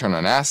return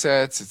on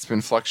assets, it's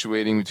been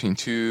fluctuating between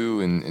 2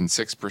 and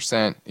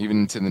 6%, even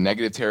into the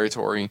negative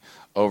territory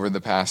over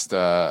the past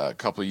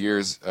couple of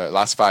years,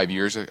 last 5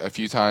 years a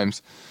few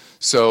times.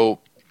 So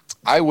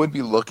I would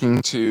be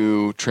looking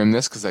to trim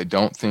this because I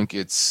don't think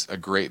it's a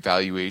great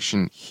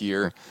valuation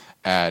here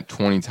at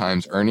 20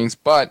 times earnings,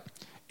 but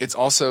it's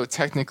also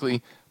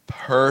technically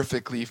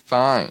perfectly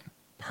fine.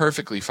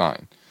 Perfectly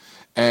fine.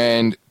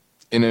 And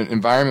in an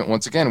environment,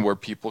 once again, where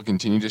people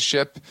continue to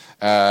ship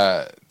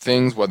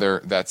things,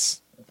 whether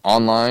that's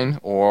online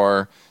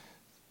or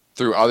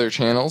through other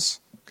channels,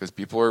 because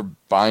people are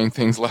buying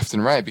things left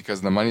and right because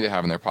of the money they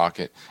have in their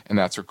pocket, and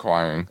that's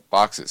requiring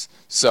boxes.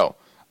 So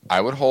I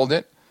would hold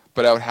it,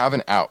 but I would have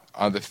an out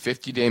on the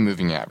 50-day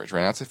moving average.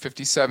 Right now it's at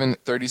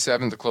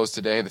 57.37 to close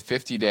today. The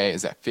 50-day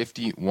is at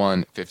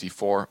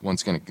 51.54.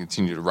 Once going to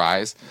continue to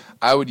rise.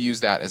 I would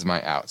use that as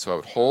my out. So I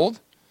would hold,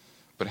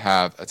 but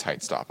have a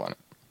tight stop on it.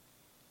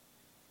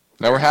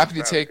 Now, we're happy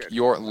to take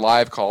your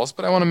live calls,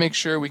 but I want to make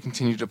sure we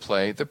continue to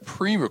play the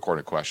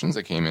pre-recorded questions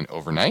that came in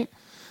overnight.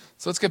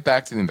 So let's get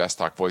back to the Invest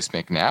Talk voice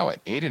bank now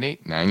at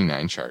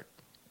 888-99-CHART.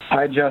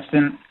 Hi,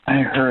 Justin.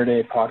 I heard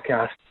a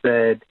podcast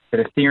said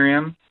that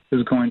Ethereum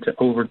is going to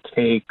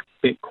overtake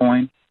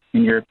Bitcoin,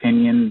 in your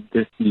opinion,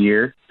 this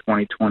year,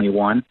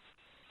 2021.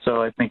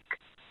 So I think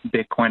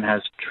Bitcoin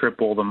has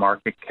triple the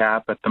market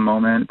cap at the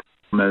moment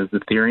as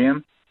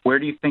Ethereum. Where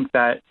do you think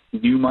that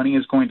new money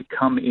is going to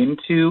come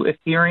into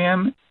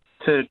Ethereum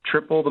to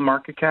triple the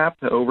market cap,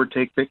 to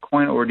overtake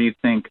Bitcoin, or do you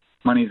think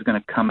money is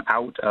going to come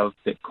out of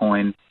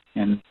Bitcoin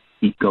and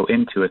go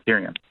into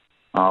Ethereum?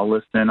 I'll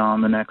listen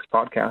on the next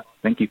podcast.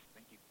 Thank you.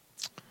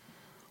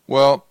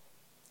 Well,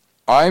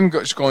 I'm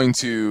just going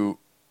to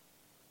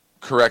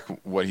correct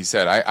what he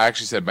said. I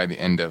actually said by the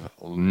end of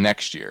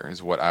next year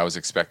is what I was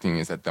expecting,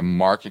 is that the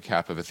market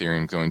cap of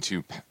Ethereum is going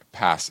to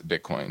pass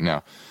Bitcoin.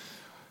 Now,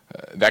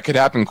 that could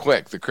happen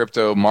quick. The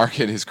crypto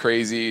market is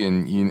crazy,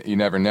 and you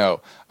never know.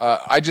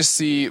 I just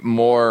see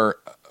more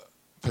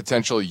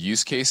potential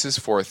use cases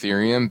for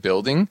Ethereum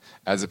building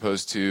as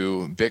opposed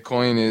to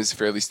Bitcoin is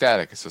fairly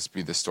static. It's supposed to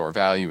be the store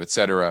value,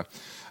 etc.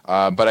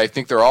 But I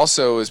think there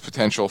also is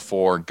potential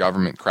for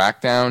government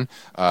crackdown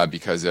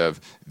because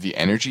of the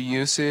energy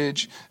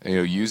usage,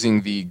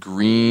 using the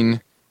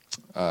green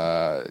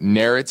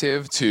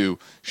narrative to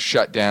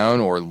shut down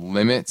or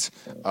limit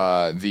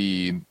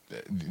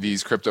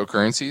these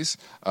cryptocurrencies,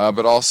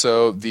 but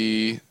also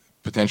the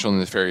potential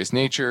nefarious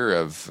nature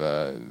of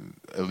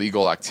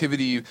illegal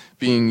activity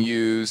being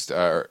used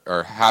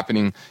or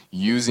happening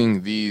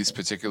using these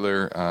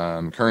particular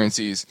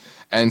currencies.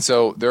 And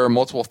so there are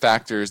multiple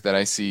factors that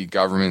I see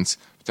governments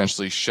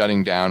potentially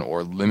shutting down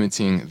or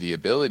limiting the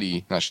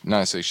ability, not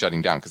necessarily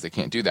shutting down because they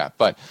can't do that,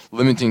 but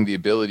limiting the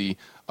ability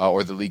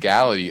or the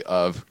legality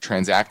of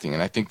transacting.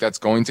 And I think that's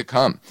going to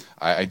come.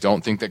 I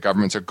don't think that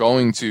governments are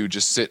going to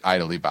just sit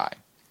idly by.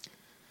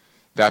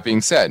 That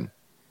being said,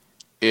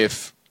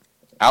 if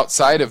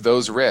outside of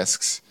those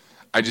risks,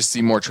 I just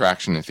see more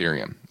traction in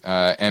Ethereum.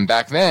 And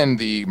back then,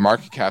 the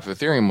market cap of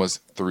Ethereum was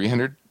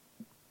 $300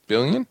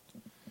 billion,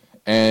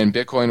 and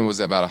Bitcoin was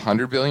about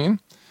 $100 billion.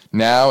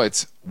 Now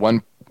it's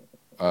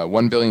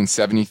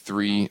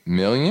 $1.073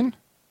 billion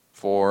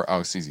for,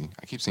 excuse me,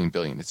 I keep saying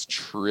billion, it's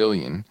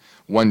trillion.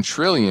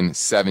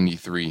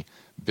 $1.073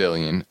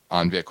 billion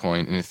on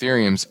Bitcoin, and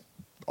Ethereum's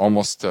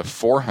almost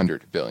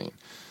 $400 billion.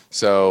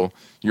 So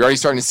you're already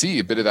starting to see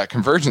a bit of that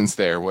convergence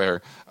there,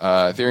 where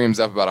Ethereum's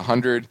up about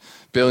 $100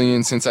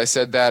 billion since I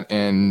said that,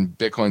 and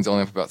Bitcoin's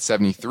only up about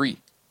 $73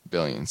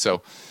 billion.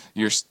 So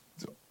you're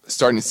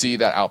starting to see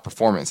that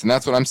outperformance, and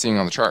that's what I'm seeing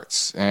on the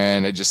charts.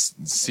 And I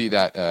just see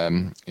that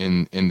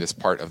in this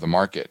part of the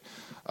market.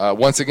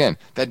 Once again,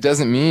 that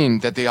doesn't mean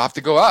that they have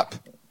to go up.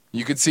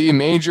 You could see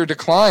major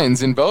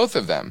declines in both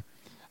of them,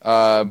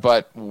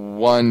 but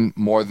one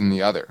more than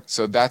the other.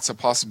 So that's a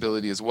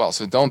possibility as well.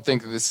 So don't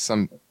think that this is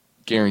some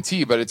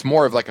guarantee, but it's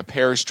more of like a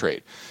pairs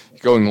trade.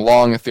 Going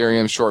long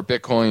Ethereum, short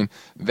Bitcoin,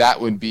 that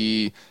would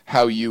be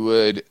how you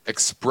would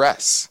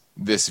express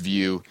this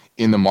view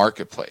in the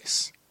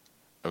marketplace.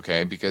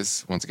 Okay,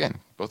 because once again,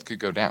 both could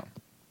go down.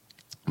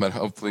 But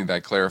hopefully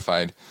that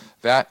clarified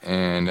that,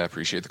 and I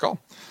appreciate the call.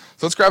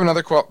 So let's grab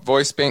another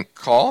voice bank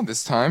call,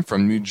 this time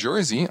from New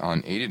Jersey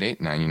on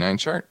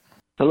 888-99-CHART.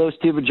 Hello,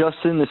 Steve and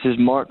Justin. This is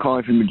Mark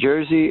calling from New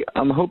Jersey.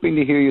 I'm hoping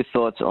to hear your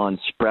thoughts on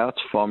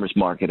Sprouts Farmers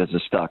Market as a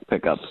stock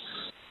pickup.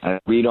 I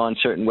read on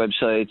certain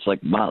websites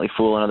like Motley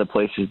Fool and other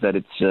places that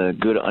it's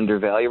good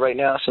undervalue right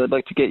now, so I'd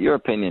like to get your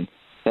opinion.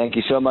 Thank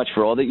you so much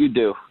for all that you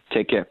do.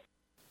 Take care.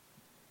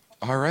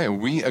 All right,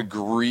 we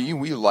agree.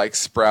 We like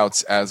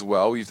Sprouts as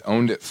well. We've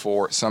owned it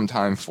for some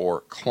time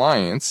for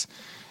clients.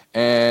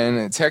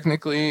 And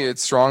technically,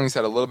 it's strong. It's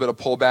had a little bit of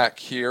pullback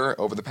here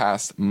over the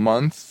past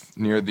month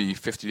near the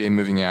 50-day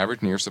moving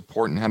average, near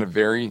support, and had a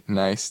very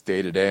nice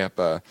day-to-day up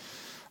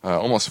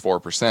almost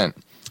 4%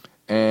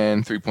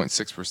 and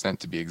 3.6%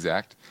 to be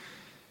exact.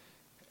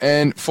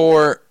 And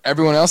for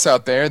everyone else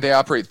out there, they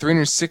operate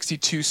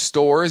 362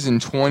 stores in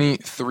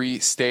 23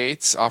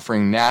 states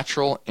offering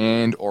natural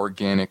and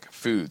organic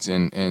foods.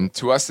 And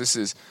to us, this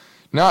is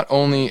not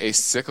only a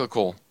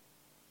cyclical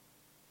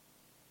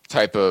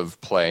type of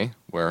play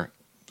where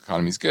the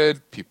economy's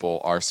good,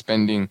 people are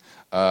spending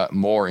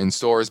more in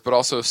stores, but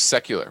also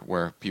secular,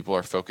 where people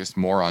are focused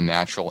more on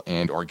natural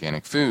and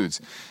organic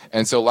foods.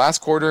 And so last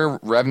quarter,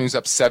 revenue's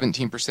up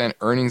 17%,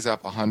 earnings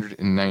up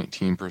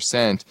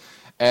 119%.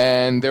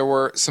 And there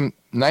were some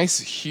nice,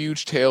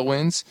 huge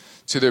tailwinds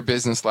to their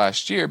business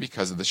last year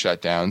because of the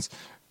shutdowns.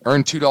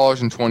 Earned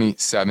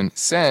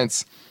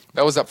 $2.27.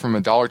 That was up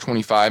from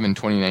 $1.25 in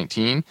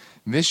 2019.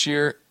 This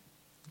year,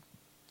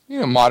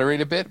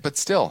 moderate a bit, but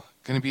still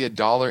going to be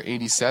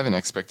 $1.87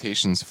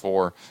 expectations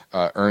for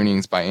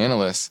earnings by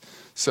analysts.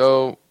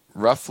 So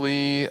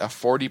roughly a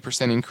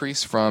 40%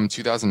 increase from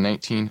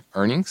 2019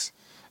 earnings.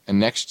 And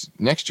next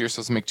year,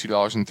 supposed to make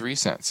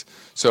 $2.03.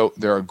 So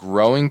they're a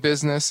growing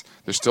business.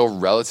 They're still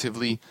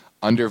relatively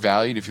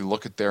undervalued. If you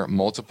look at their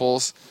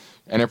multiples,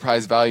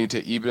 enterprise value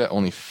to EBITDA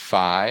only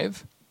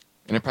 5,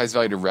 enterprise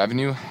value to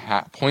revenue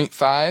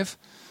 0.5.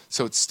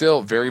 So it's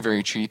still very,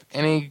 very cheap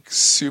and a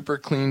super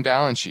clean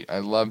balance sheet. I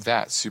love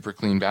that, super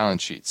clean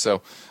balance sheet.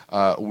 So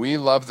we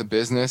love the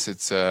business.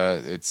 It's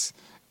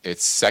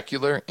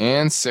secular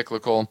and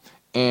cyclical.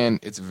 And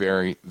it's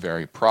very,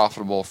 very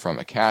profitable from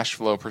a cash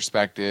flow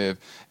perspective,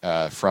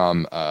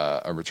 from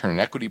a return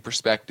on equity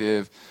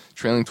perspective.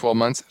 Trailing 12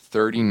 months,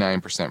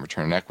 39%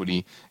 return on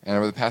equity. And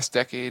over the past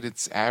decade,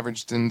 it's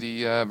averaged in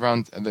the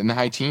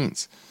high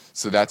teens.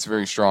 So that's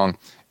very strong.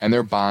 And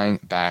they're buying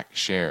back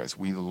shares.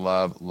 We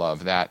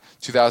love that.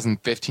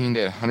 2015,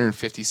 they had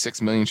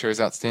 156 million shares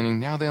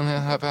outstanding. Now they only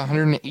have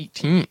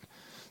 118.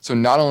 So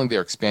not only they're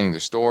expanding their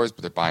stores,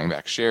 but they're buying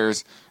back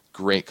shares.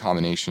 Great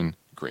combination,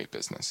 great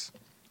business.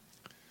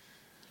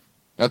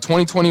 Now,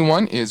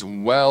 2021 is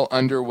well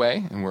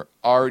underway, and we're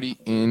already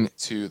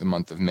into the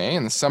month of May,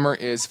 and the summer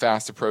is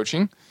fast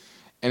approaching.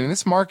 And in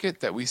this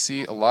market that we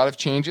see a lot of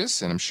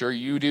changes, and I'm sure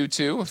you do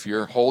too, if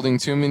you're holding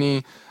too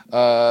many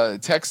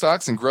tech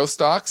stocks and growth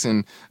stocks,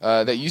 and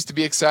that used to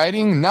be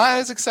exciting, not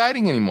as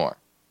exciting anymore.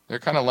 They're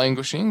kind of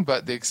languishing,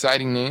 but the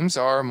exciting names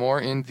are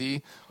more in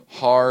the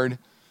hard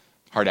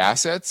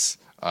assets,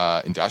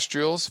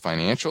 industrials,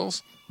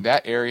 financials.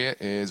 That area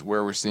is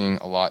where we're seeing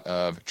a lot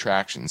of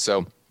traction.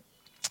 So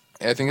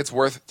I think it's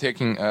worth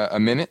taking a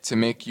minute to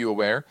make you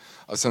aware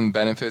of some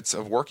benefits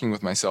of working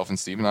with myself and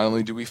Steve. Not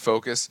only do we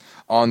focus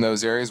on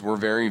those areas, we're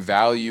very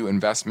value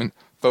investment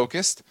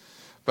focused,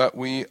 but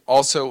we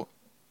also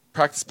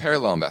practice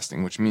parallel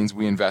investing, which means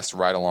we invest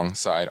right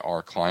alongside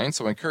our clients.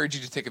 So I encourage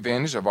you to take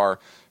advantage of our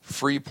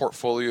free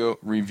portfolio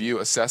review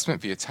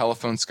assessment via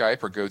telephone,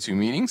 Skype, or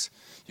GoToMeetings.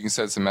 You can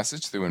send us a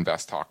message through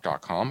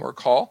investtalk.com or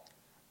call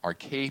our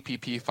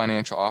KPP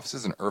financial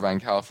offices in Irvine,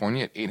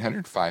 California at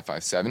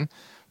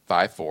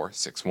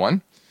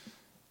 800-557-5461.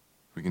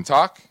 We can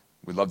talk.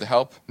 We'd love to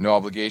help. No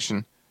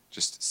obligation.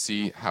 Just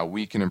see how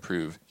we can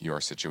improve your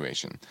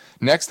situation.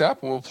 Next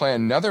up, we'll play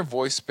another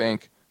voice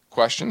bank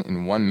question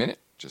in 1 minute.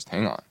 Just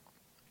hang on.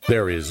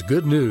 There is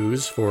good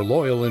news for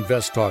loyal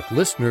Invest Talk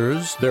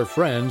listeners, their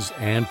friends,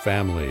 and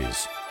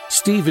families.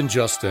 Steve and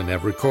Justin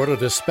have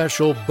recorded a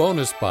special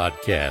bonus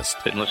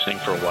podcast. Been listening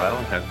for a while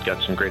and have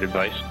got some great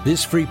advice.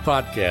 This free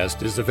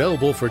podcast is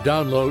available for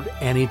download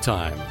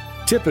anytime.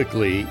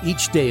 Typically,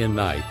 each day and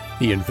night,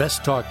 the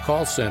Invest Talk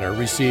call center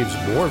receives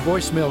more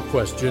voicemail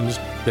questions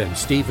than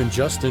Steve and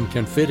Justin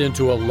can fit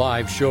into a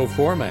live show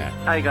format.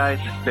 Hi guys,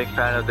 big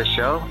fan of the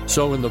show.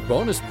 So in the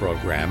bonus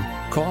program,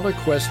 caller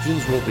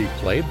questions will be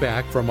played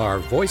back from our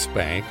voice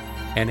bank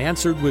and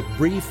answered with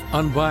brief,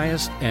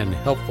 unbiased, and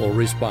helpful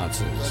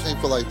responses. I think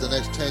for like the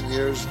next 10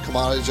 years,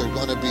 commodities are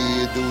going to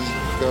be doing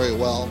very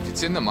well. If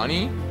it's in the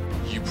money,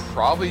 you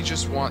probably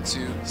just want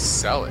to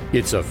sell it.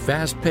 It's a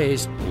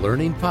fast-paced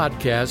learning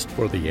podcast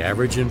for the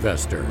average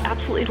investor.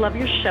 Absolutely love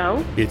your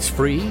show. It's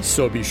free,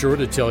 so be sure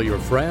to tell your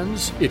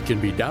friends. It can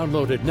be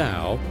downloaded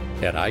now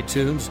at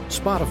iTunes,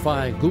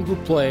 Spotify, Google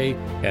Play,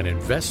 and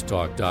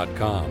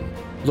investtalk.com.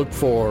 Look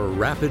for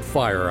Rapid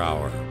Fire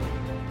Hour.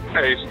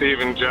 Hey, Steve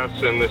and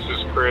Justin, this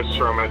is Chris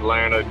from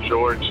Atlanta,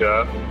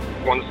 Georgia.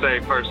 I want to say,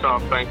 first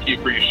off, thank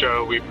you for your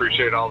show. We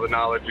appreciate all the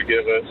knowledge you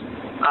give us.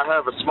 I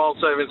have a small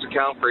savings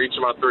account for each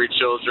of my 3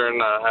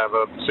 children. I have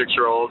a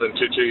 6-year-old and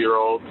 2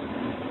 2-year-olds.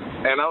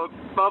 And I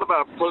thought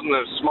about putting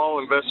a small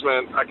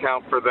investment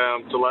account for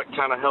them to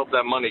kind of help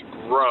that money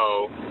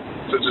grow.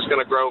 So it's just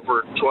going to grow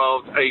for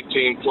 12,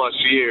 18 plus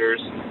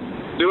years.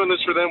 Doing this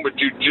for them, would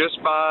you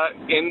just buy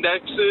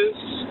indexes?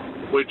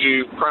 Would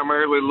you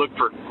primarily look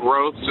for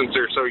growth since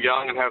they're so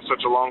young and have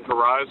such a long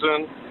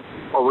horizon?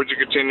 or would you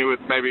continue with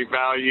maybe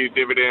value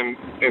dividend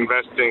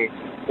investing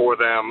for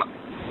them?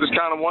 Just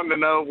kind of wanting to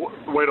know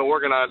the way to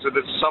organize it.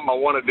 This is something I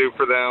want to do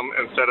for them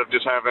instead of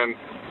just having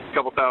a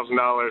couple $1,000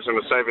 in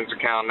a savings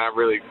account, not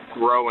really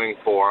growing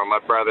for them.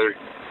 I'd rather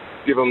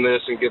give them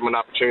this and give them an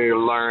opportunity to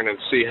learn and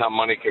see how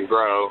money can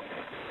grow.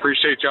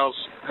 Appreciate y'all's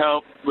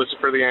help. Listen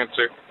for the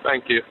answer.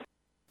 Thank you.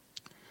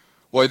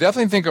 Well, I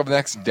definitely think over the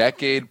next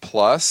decade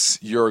plus,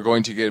 you're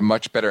going to get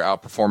much better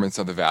outperformance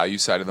on the value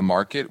side of the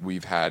market.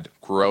 We've had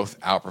growth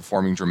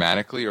outperforming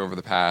dramatically over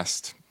the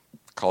past,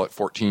 call it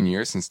 14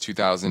 years, since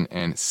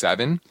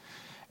 2007.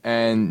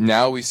 And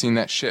now we've seen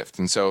that shift.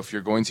 And so if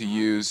you're going to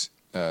use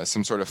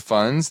some sort of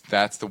funds,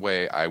 that's the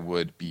way I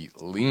would be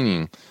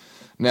leaning.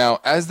 Now,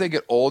 as they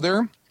get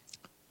older,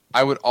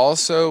 I would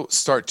also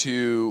start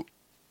to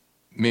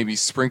maybe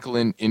sprinkle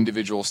in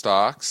individual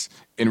stocks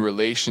in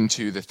relation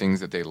to the things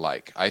that they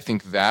like. I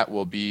think that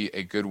will be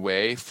a good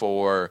way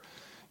for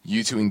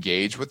you to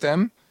engage with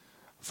them,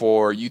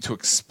 for you to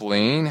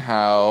explain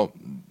how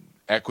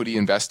equity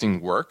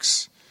investing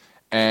works,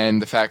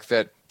 and the fact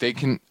that they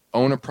can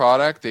own a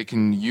product, they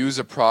can use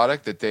a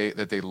product that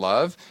they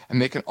love,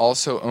 and they can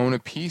also own a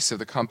piece of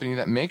the company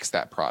that makes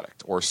that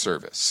product or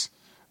service.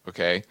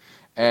 Okay?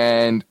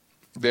 And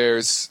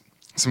there's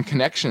some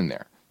connection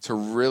there to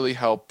really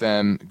help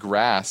them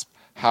grasp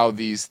how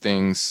these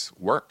things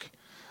work,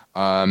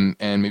 and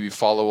maybe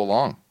follow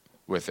along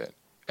with it.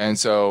 And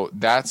so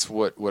that's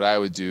what I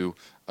would do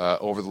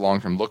over the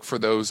long term. Look for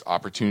those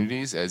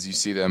opportunities as you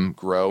see them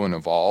grow and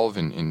evolve,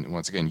 and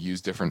once again,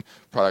 use different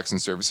products and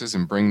services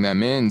and bring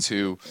them in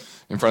front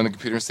of the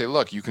computer and say,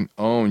 look, you can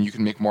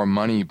make more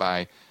money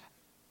by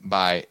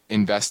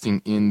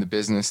investing in the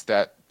business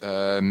that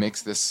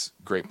makes this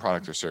great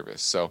product or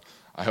service. So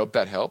I hope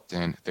that helped,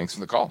 and thanks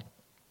for the call.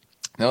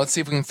 Now let's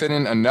see if we can fit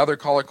in another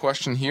caller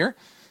question here.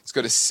 Let's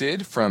go to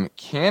Sid from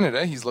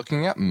Canada. He's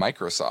looking at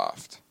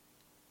Microsoft.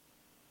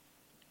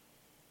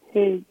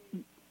 Hey,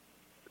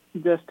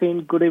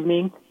 Justin, good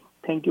evening.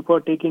 Thank you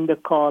for taking the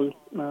call.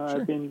 Sure.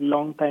 I've been a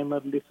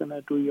long-timer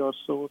listener to your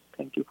show.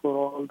 Thank you for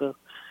all the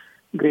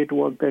great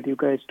work that you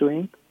guys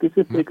doing. This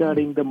is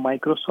regarding the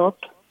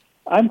Microsoft.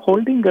 I'm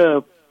holding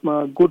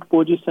good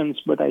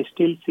positions, but I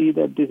still see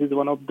that this is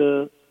one of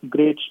the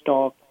great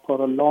stock for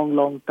a long,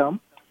 long term.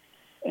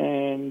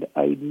 And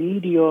I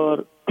need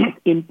your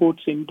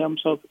inputs in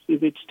terms of,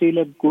 is it still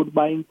a good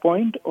buying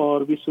point,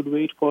 or we should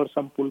wait for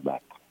some pullback?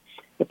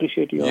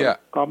 Appreciate your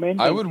comment.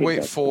 I would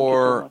wait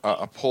for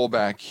a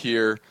pullback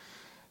here.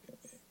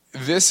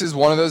 This is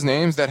one of those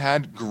names that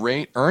had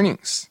great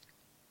earnings.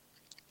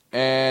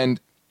 And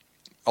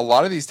a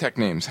lot of these tech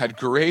names had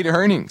great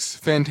earnings,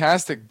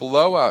 fantastic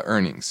blowout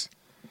earnings.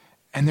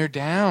 And they're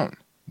down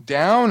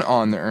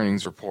on the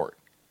earnings report.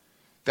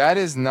 That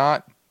is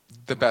not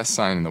the best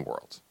sign in the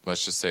world.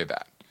 Let's just say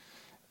that.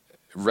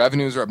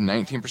 Revenues are up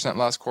 19%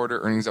 last quarter,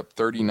 earnings up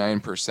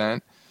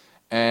 39%,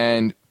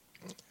 and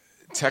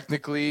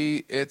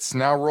technically it's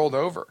now rolled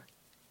over.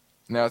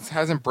 Now it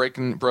hasn't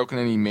broken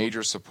any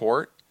major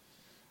support.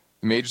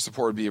 The major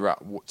support would be around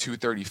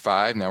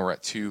 235. Now we're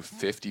at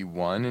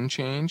 251 and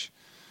change.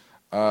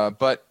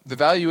 But the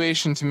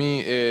valuation to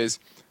me is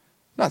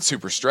not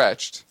super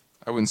stretched.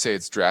 I wouldn't say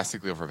it's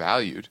drastically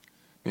overvalued,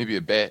 maybe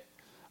a bit.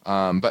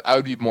 But I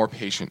would be more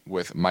patient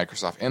with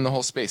Microsoft and the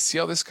whole space. See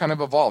how this kind of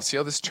evolves. See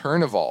how this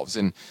turn evolves.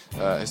 And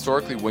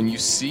historically, when you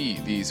see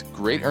these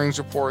great earnings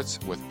reports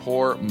with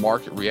poor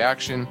market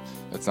reaction,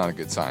 that's not a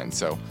good sign.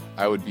 So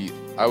I would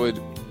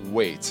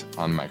wait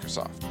on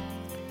Microsoft.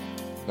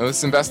 Now this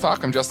is Invest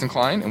Talk. I'm Justin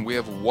Klein, and we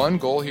have one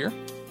goal here.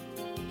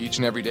 Each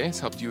and every day has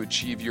helped you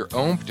achieve your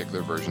own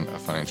particular version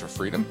of financial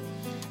freedom.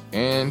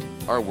 And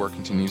our work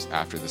continues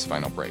after this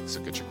final break.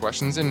 So get your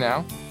questions in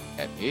now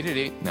at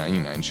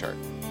 888-99-CHART.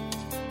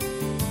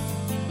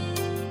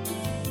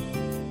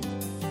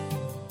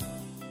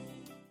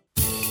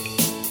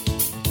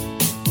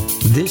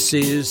 This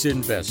is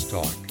Invest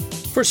Talk.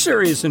 For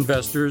serious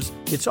investors,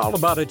 it's all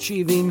about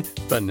achieving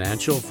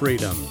financial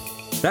freedom.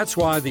 That's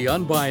why the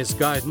unbiased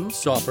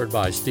guidance offered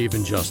by Steve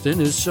and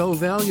Justin is so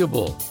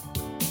valuable.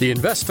 The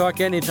Invest Talk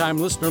Anytime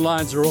listener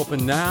lines are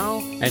open now,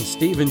 and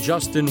Steve and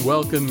Justin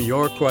welcome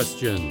your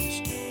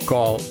questions.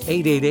 Call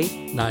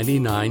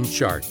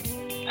 888-99-CHART.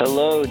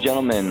 Hello,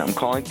 gentlemen. I'm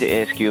calling to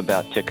ask you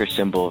about ticker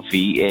symbol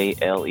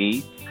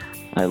VALE.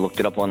 I looked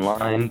it up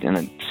online, and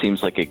it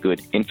seems like a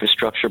good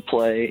infrastructure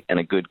play and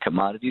a good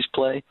commodities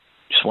play.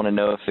 Just want to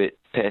know if it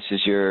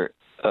passes your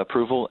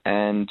approval,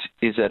 and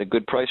is at a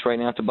good price right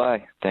now to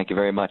buy. Thank you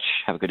very much.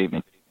 Have a good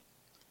evening.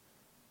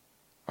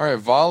 All right,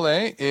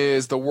 Vale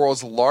is the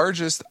world's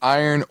largest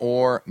iron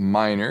ore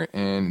miner,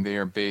 and they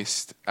are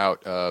based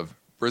out of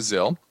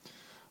Brazil.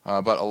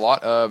 But a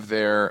lot of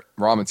their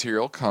raw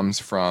material comes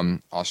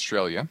from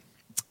Australia.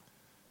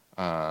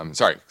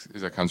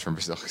 That comes from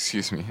Brazil,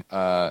 excuse me.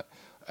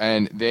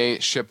 And they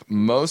ship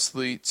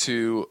mostly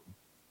to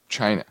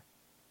China.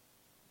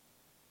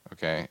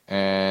 Okay,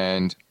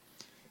 and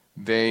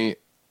they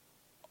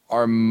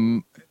are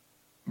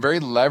very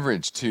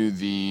leveraged to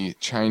the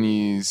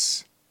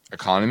Chinese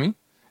economy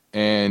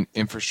and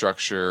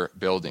infrastructure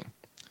building.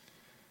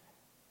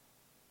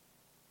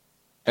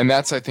 And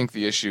that's, I think,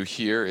 the issue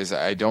here is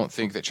I don't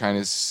think that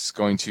China's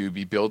going to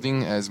be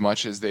building as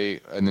much as they,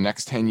 in the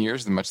next 10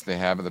 years, as much as they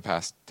have in the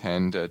past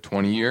 10 to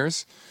 20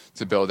 years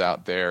to build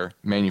out their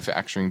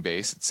manufacturing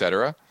base, et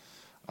cetera.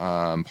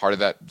 Part of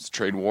that is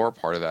trade war.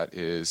 Part of that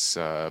is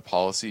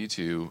policy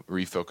to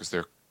refocus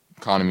their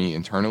economy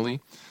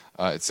internally,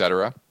 et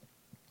cetera.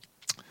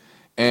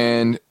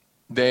 And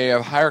they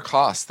have higher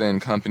costs than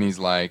companies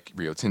like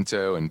Rio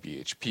Tinto and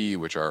BHP,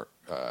 which are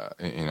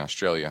in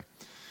Australia.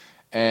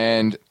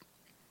 And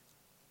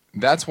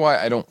that's why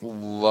I don't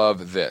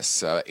love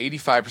this.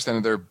 85%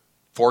 of their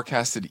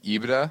forecasted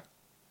EBITDA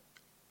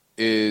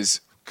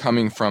is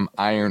coming from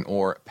iron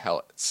ore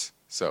pellets.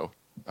 So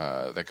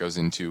that goes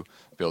into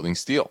building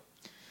steel.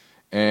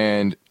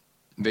 And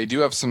they do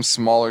have some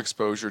smaller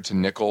exposure to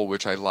nickel,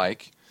 which I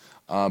like.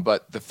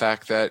 But the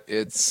fact that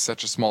it's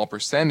such a small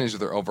percentage of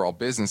their overall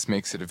business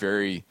makes it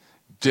very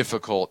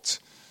difficult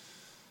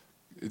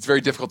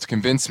to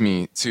convince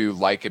me to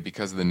like it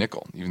because of the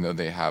nickel, even though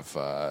they have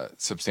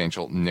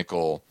substantial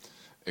nickel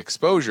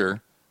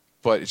exposure,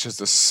 but it's just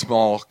a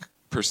small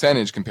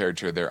percentage compared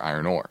to their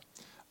iron ore.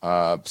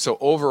 So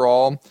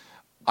overall,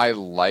 I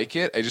like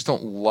it. I just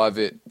don't love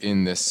it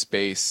in this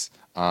space.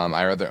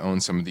 I rather own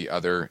some of the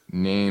other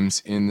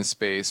names in the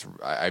space,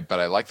 but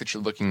I like that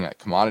you're looking at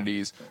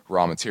commodities,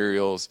 raw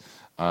materials.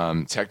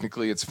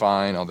 Technically, it's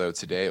fine, although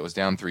today it was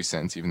down 3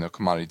 cents, even though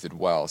commodity did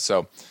well.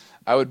 So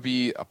I would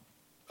be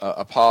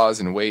a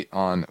pause and wait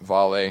on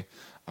Vale,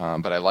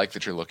 but I like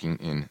that you're looking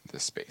in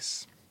this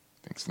space.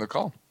 Thanks for the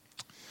call.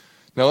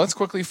 Now let's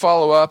quickly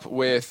follow up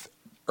with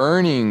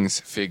earnings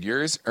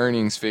figures,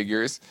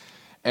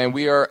 and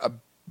we are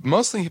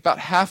mostly about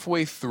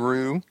halfway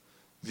through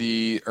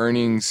the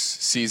earnings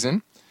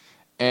season.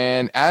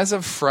 And as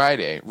of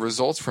Friday,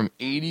 results from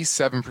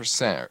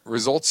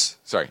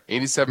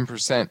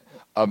 87%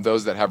 of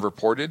those that have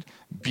reported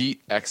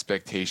beat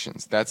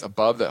expectations. That's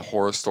above that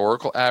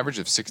historical average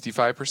of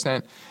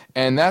 65%.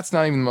 And that's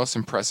not even the most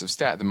impressive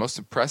stat. The most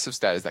impressive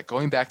stat is that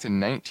going back to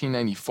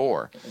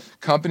 1994,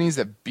 companies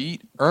that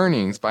beat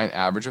earnings by an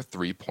average of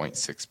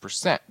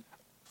 3.6%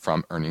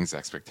 from earnings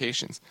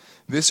expectations.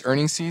 This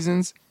earnings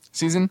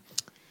season,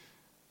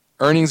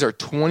 earnings are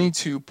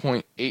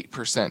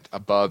 22.8%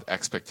 above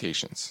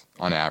expectations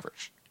on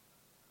average.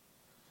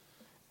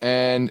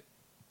 And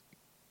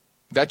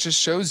that just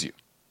shows you.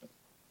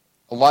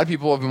 A lot of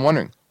people have been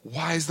wondering,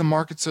 why is the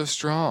market so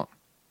strong?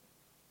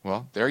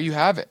 Well, there you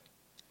have it.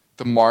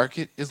 The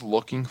market is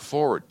looking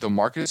forward. The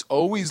market is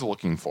always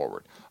looking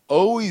forward,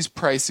 always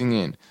pricing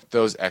in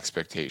those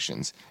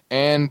expectations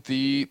and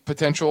the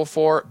potential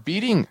for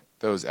beating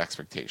those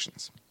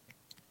expectations.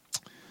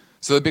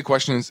 So the big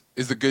question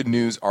is the good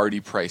news already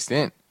priced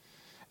in?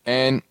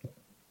 And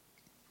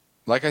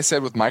like I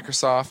said with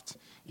Microsoft,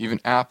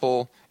 even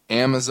Apple,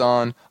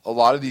 Amazon, a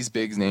lot of these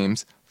big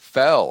names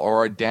fell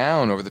or are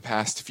down over the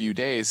past few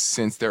days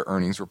since their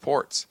earnings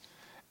reports.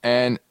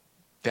 And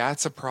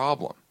that's a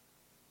problem.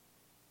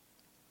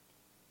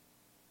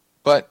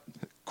 But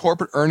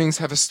corporate earnings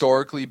have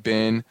historically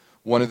been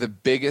one of the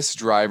biggest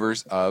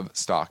drivers of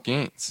stock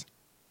gains.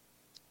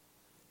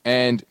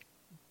 And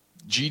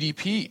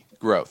GDP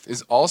growth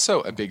is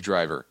also a big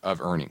driver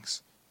of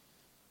earnings.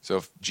 So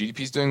if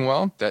GDP is doing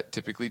well, that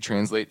typically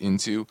translates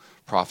into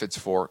profits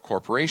for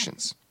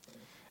corporations.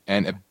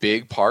 And a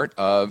big part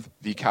of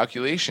the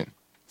calculation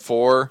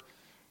for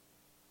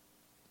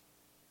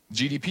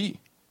GDP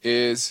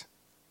is,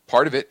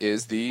 part of it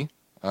is the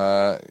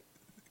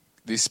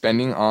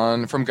spending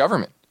from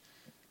government.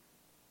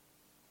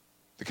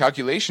 The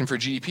calculation for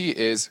GDP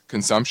is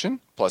consumption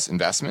plus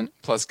investment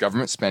plus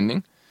government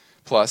spending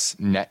plus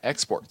net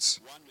exports.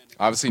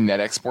 Obviously, net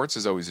exports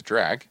is always a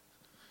drag.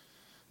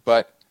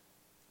 But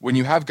when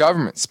you have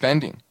government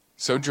spending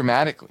so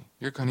dramatically,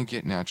 you're going to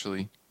get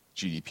naturally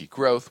GDP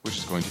growth, which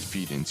is going to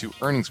feed into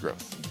earnings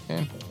growth.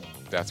 And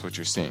that's what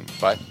you're seeing.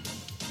 But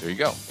there you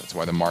go. That's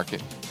why the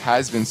market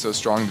has been so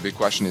strong. The big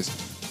question is,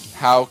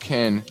 how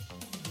can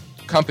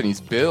companies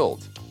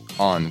build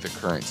on the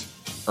current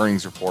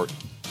earnings report?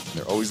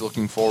 They're always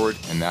looking forward,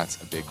 and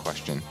that's a big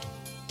question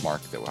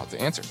mark that we'll have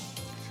to answer.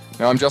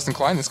 Now, I'm Justin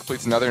Klein. This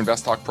completes another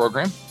Invest Talk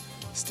program.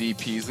 Steve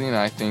Peasley and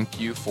I thank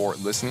you for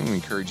listening. We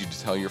encourage you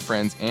to tell your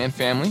friends and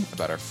family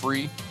about our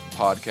free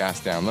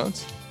podcast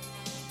downloads.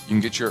 You can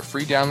get your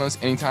free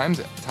downloads anytime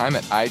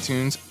at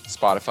iTunes,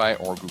 Spotify,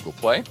 or Google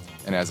Play.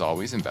 And as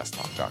always,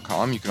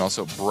 investtalk.com. You can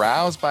also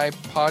browse by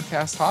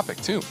podcast topic,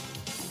 too.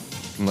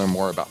 You can learn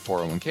more about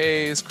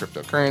 401ks,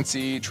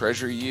 cryptocurrency,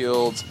 treasury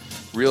yields,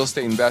 real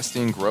estate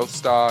investing, growth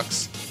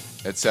stocks,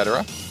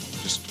 etc.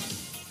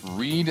 Just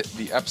read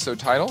the episode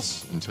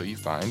titles until you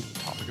find a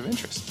topic of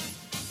interest.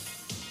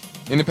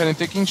 Independent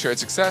thinking, shared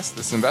success.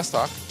 This is Invest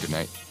Talk. Good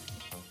night.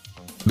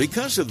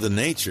 Because of the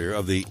nature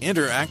of the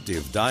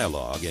interactive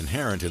dialogue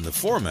inherent in the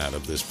format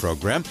of this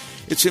program,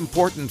 it's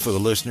important for the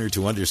listener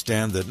to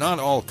understand that not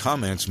all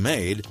comments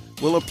made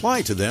will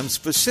apply to them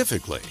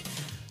specifically.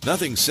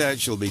 Nothing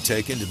said shall be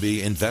taken to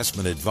be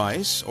investment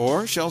advice,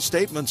 or shall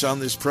statements on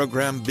this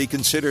program be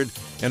considered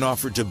an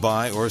offer to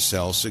buy or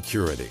sell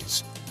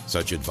securities.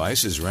 Such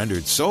advice is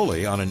rendered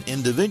solely on an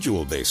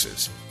individual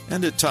basis,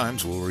 and at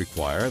times will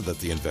require that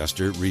the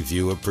investor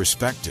review a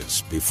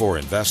prospectus before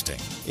investing.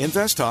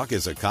 Invest Talk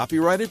is a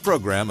copyrighted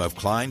program of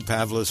Klein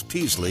Pavlis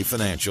Peasley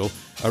Financial,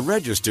 a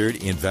registered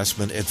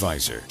investment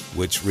advisor,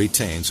 which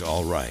retains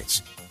all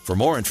rights. For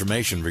more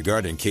information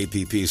regarding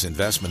KPP's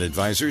investment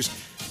advisors,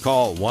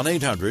 call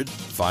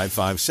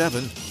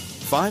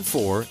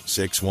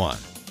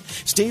 1-800-557-5461.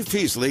 Steve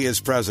Peasley is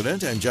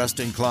President and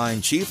Justin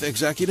Klein Chief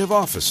Executive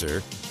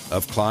Officer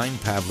of Klein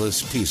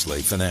Pavlis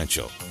Peasley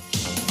Financial.